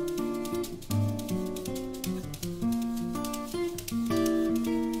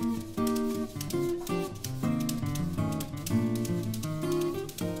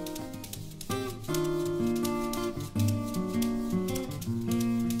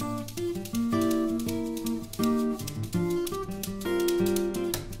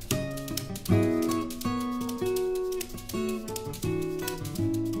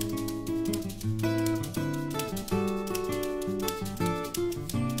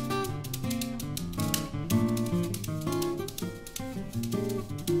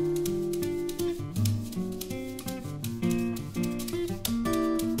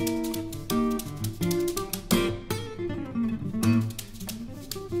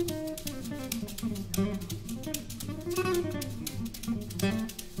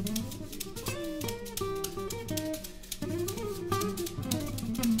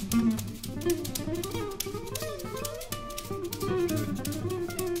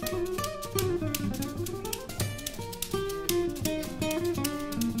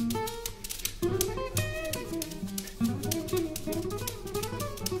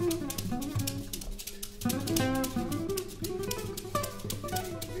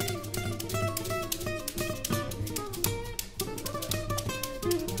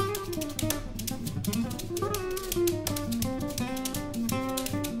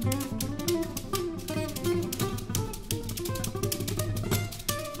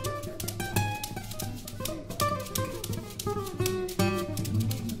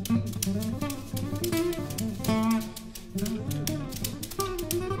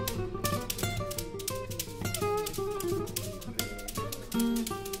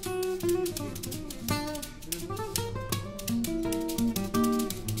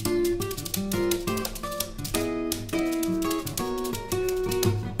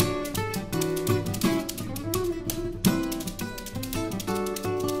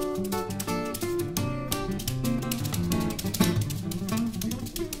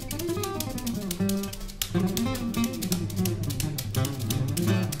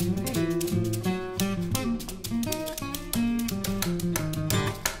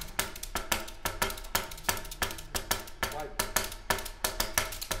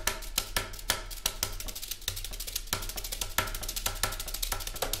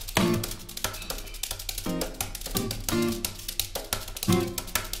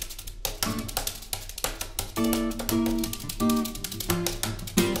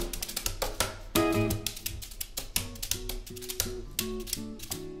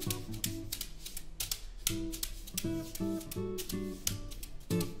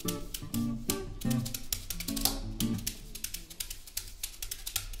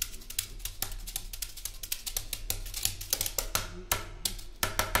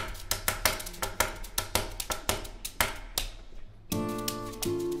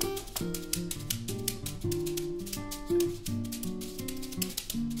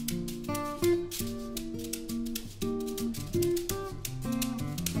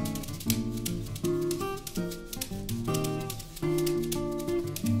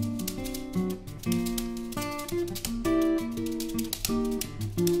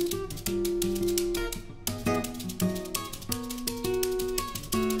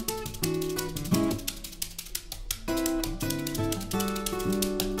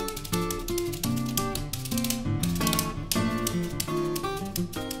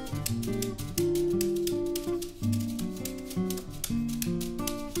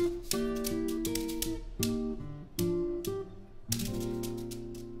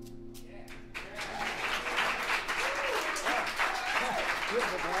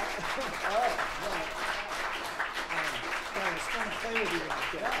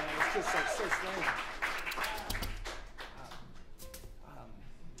 just like so strange.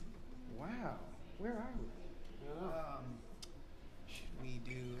 Wow, where are we? Should we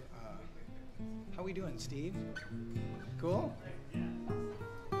do? How we doing, Steve? Cool.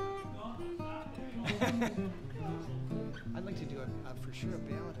 I'd like to do for sure a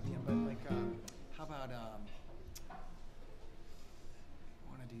ballad of him, but like, how about I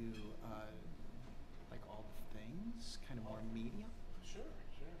want to do like all the things, kind of more medium. Sure.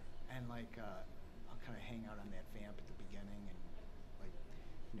 And like, I'll kind of hang out on that vamp at the beginning, and like,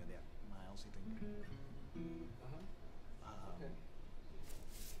 that Milesy thing. Okay.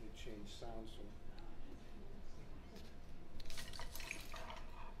 We change sounds from.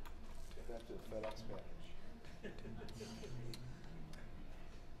 Get that to the FedEx package.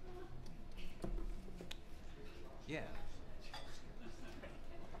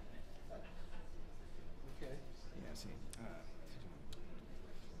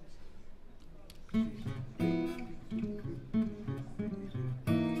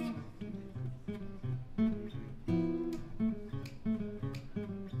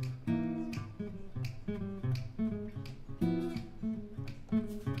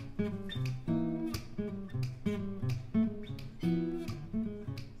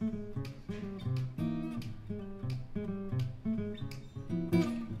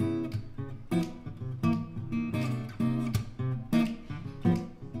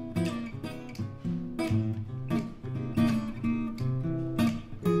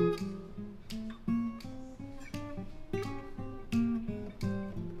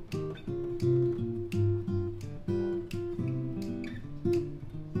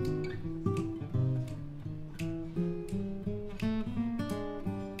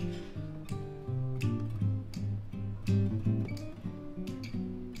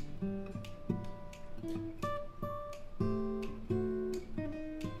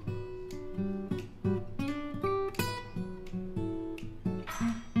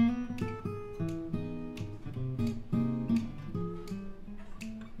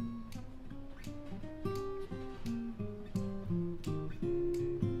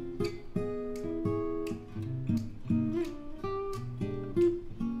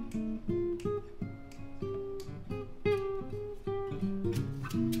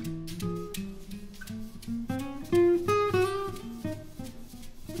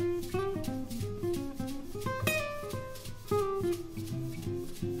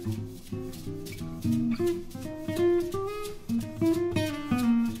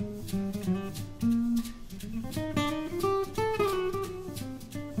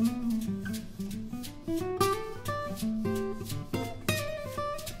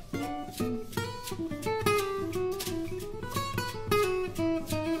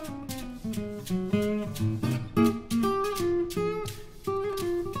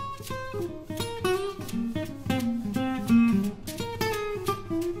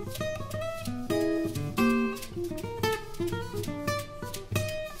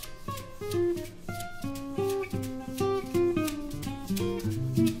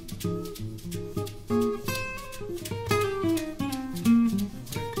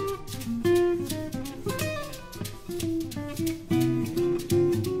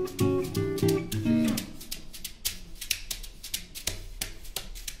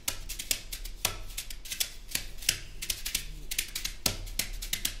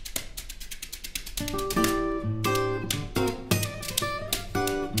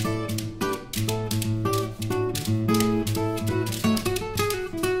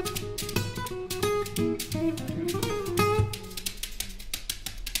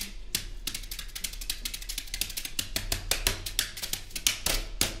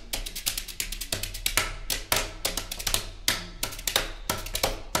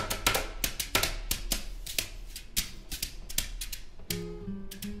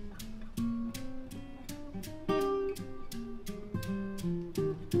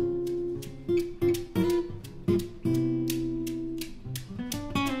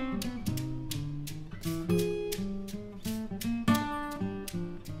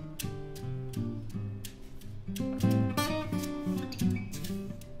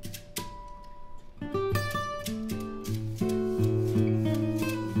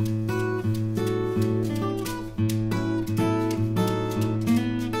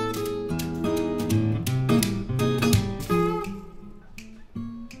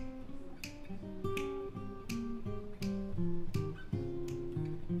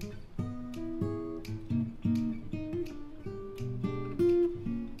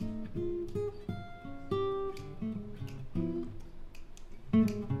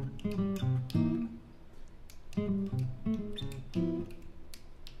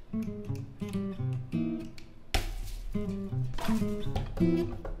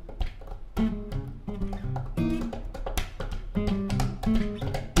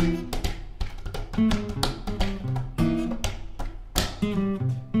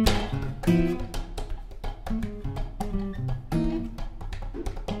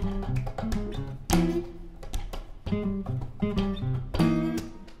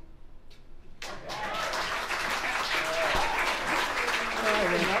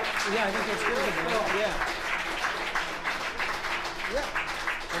 Yeah, I think that's good. Yeah. Yeah.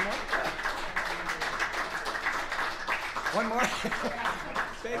 One more.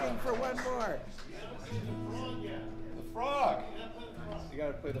 Begging for one more. The frog. You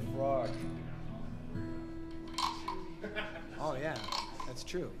gotta play the frog. Oh yeah, that's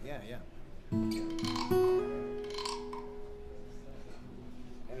true. Yeah, yeah. And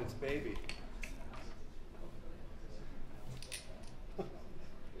it's baby.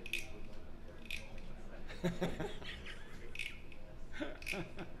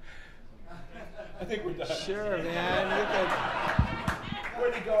 I think we're done. Sure, man. Where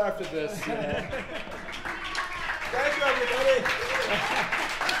do you go after this? Thank you, everybody.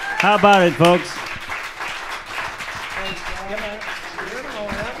 How about it, folks?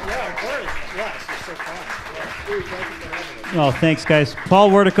 Yeah, of course. Yes, it's so fun. Dude, thank you for having us. Oh, thanks, guys.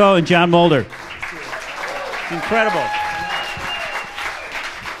 Paul Wertico and John Moulder. Incredible.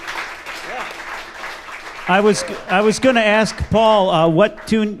 I was going to ask Paul what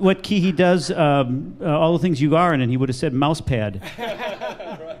key he does all the things you are in, and he would have said mouse pad.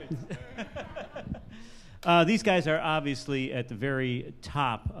 These guys are obviously at the very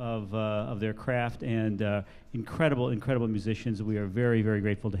top of their craft and incredible musicians. We are very, very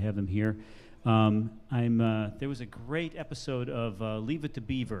grateful to have them here. There was a great episode of Leave It to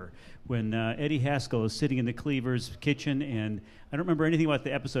Beaver when Eddie Haskell is sitting in the Cleaver's kitchen, and I don't remember anything about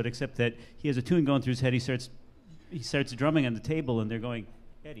the episode except that he has a tune going through his head. He starts drumming on the table, and they're going,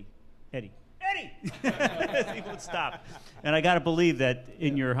 Eddie, Eddie, Eddie! He won't stop. And I got to believe that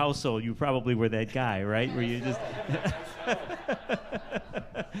in your household, you probably were that guy, right? Where you just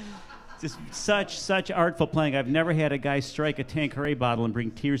such artful playing. I've never had a guy strike a Tanqueray bottle and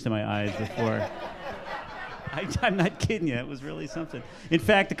bring tears to my eyes before. I'm not kidding you. It was really something. In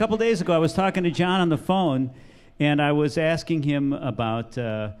fact, a couple days ago, I was talking to John on the phone, and I was asking him about,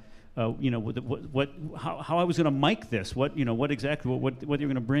 how I was going to mic this. What you're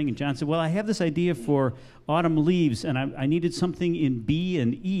going to bring. And John said, "Well, I have this idea for Autumn Leaves, and I needed something in B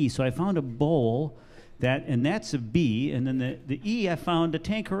and E, so I found a bowl." That's a B, and then the E, I found a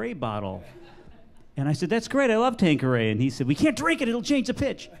Tanqueray bottle. And I said, "That's great, I love Tanqueray." And he said, "We can't drink it, it'll change the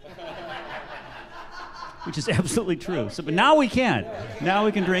pitch." Which is absolutely true. So, but now we can. Now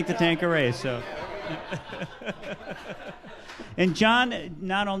we can drink the Tanqueray, so. And John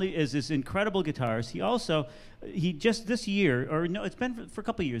not only is this incredible guitarist, he just this year, or no, it's been for a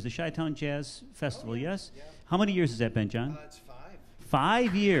couple of years, the Chi-Town Jazz Festival, yes? Yeah. How many years has that been, John? It's 5.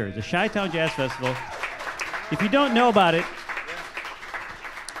 5 years, the Chi-Town Jazz Festival. If you don't know about it,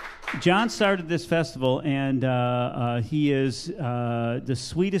 John started this festival, and he is the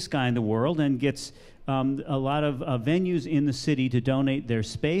sweetest guy in the world and gets a lot of venues in the city to donate their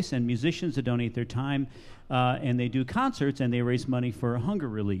space and musicians to donate their time, and they do concerts and they raise money for hunger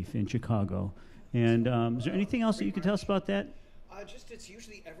relief in Chicago. And is there anything else that you can tell us about that? It's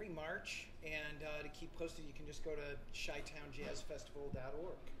usually every March, and to keep posted, you can just go to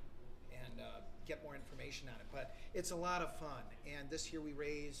chi-townjazzfestival.org and get more information on it. But it's a lot of fun, and this year we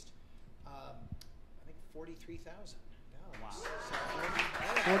raised, I think, $43,000. Wow.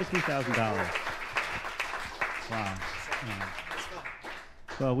 $43,000. Wow. Yeah.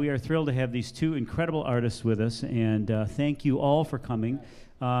 Well, we are thrilled to have these two incredible artists with us, and thank you all for coming.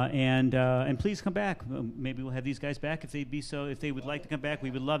 And please come back. Maybe we'll have these guys back if they would like to come back.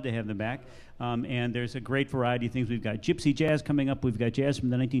 We would love to have them back. And there's a great variety of things. We've got gypsy jazz coming up. We've got jazz from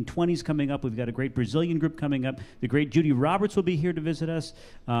the 1920s coming up. We've got a great Brazilian group coming up. The great Judy Roberts will be here to visit us.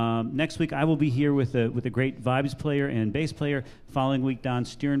 Next week I will be here with a great vibes player and bass player. Following week, Don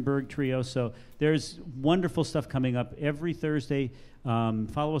Stierenberg Trio. So there's wonderful stuff coming up every Thursday.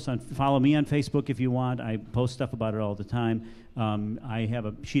 Follow me on Facebook if you want. I post stuff about it all the time. I have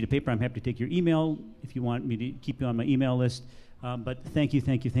a sheet of paper. I'm happy to take your email if you want me to keep you on my email list. But thank you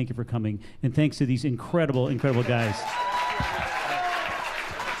for coming. And thanks to these incredible guys.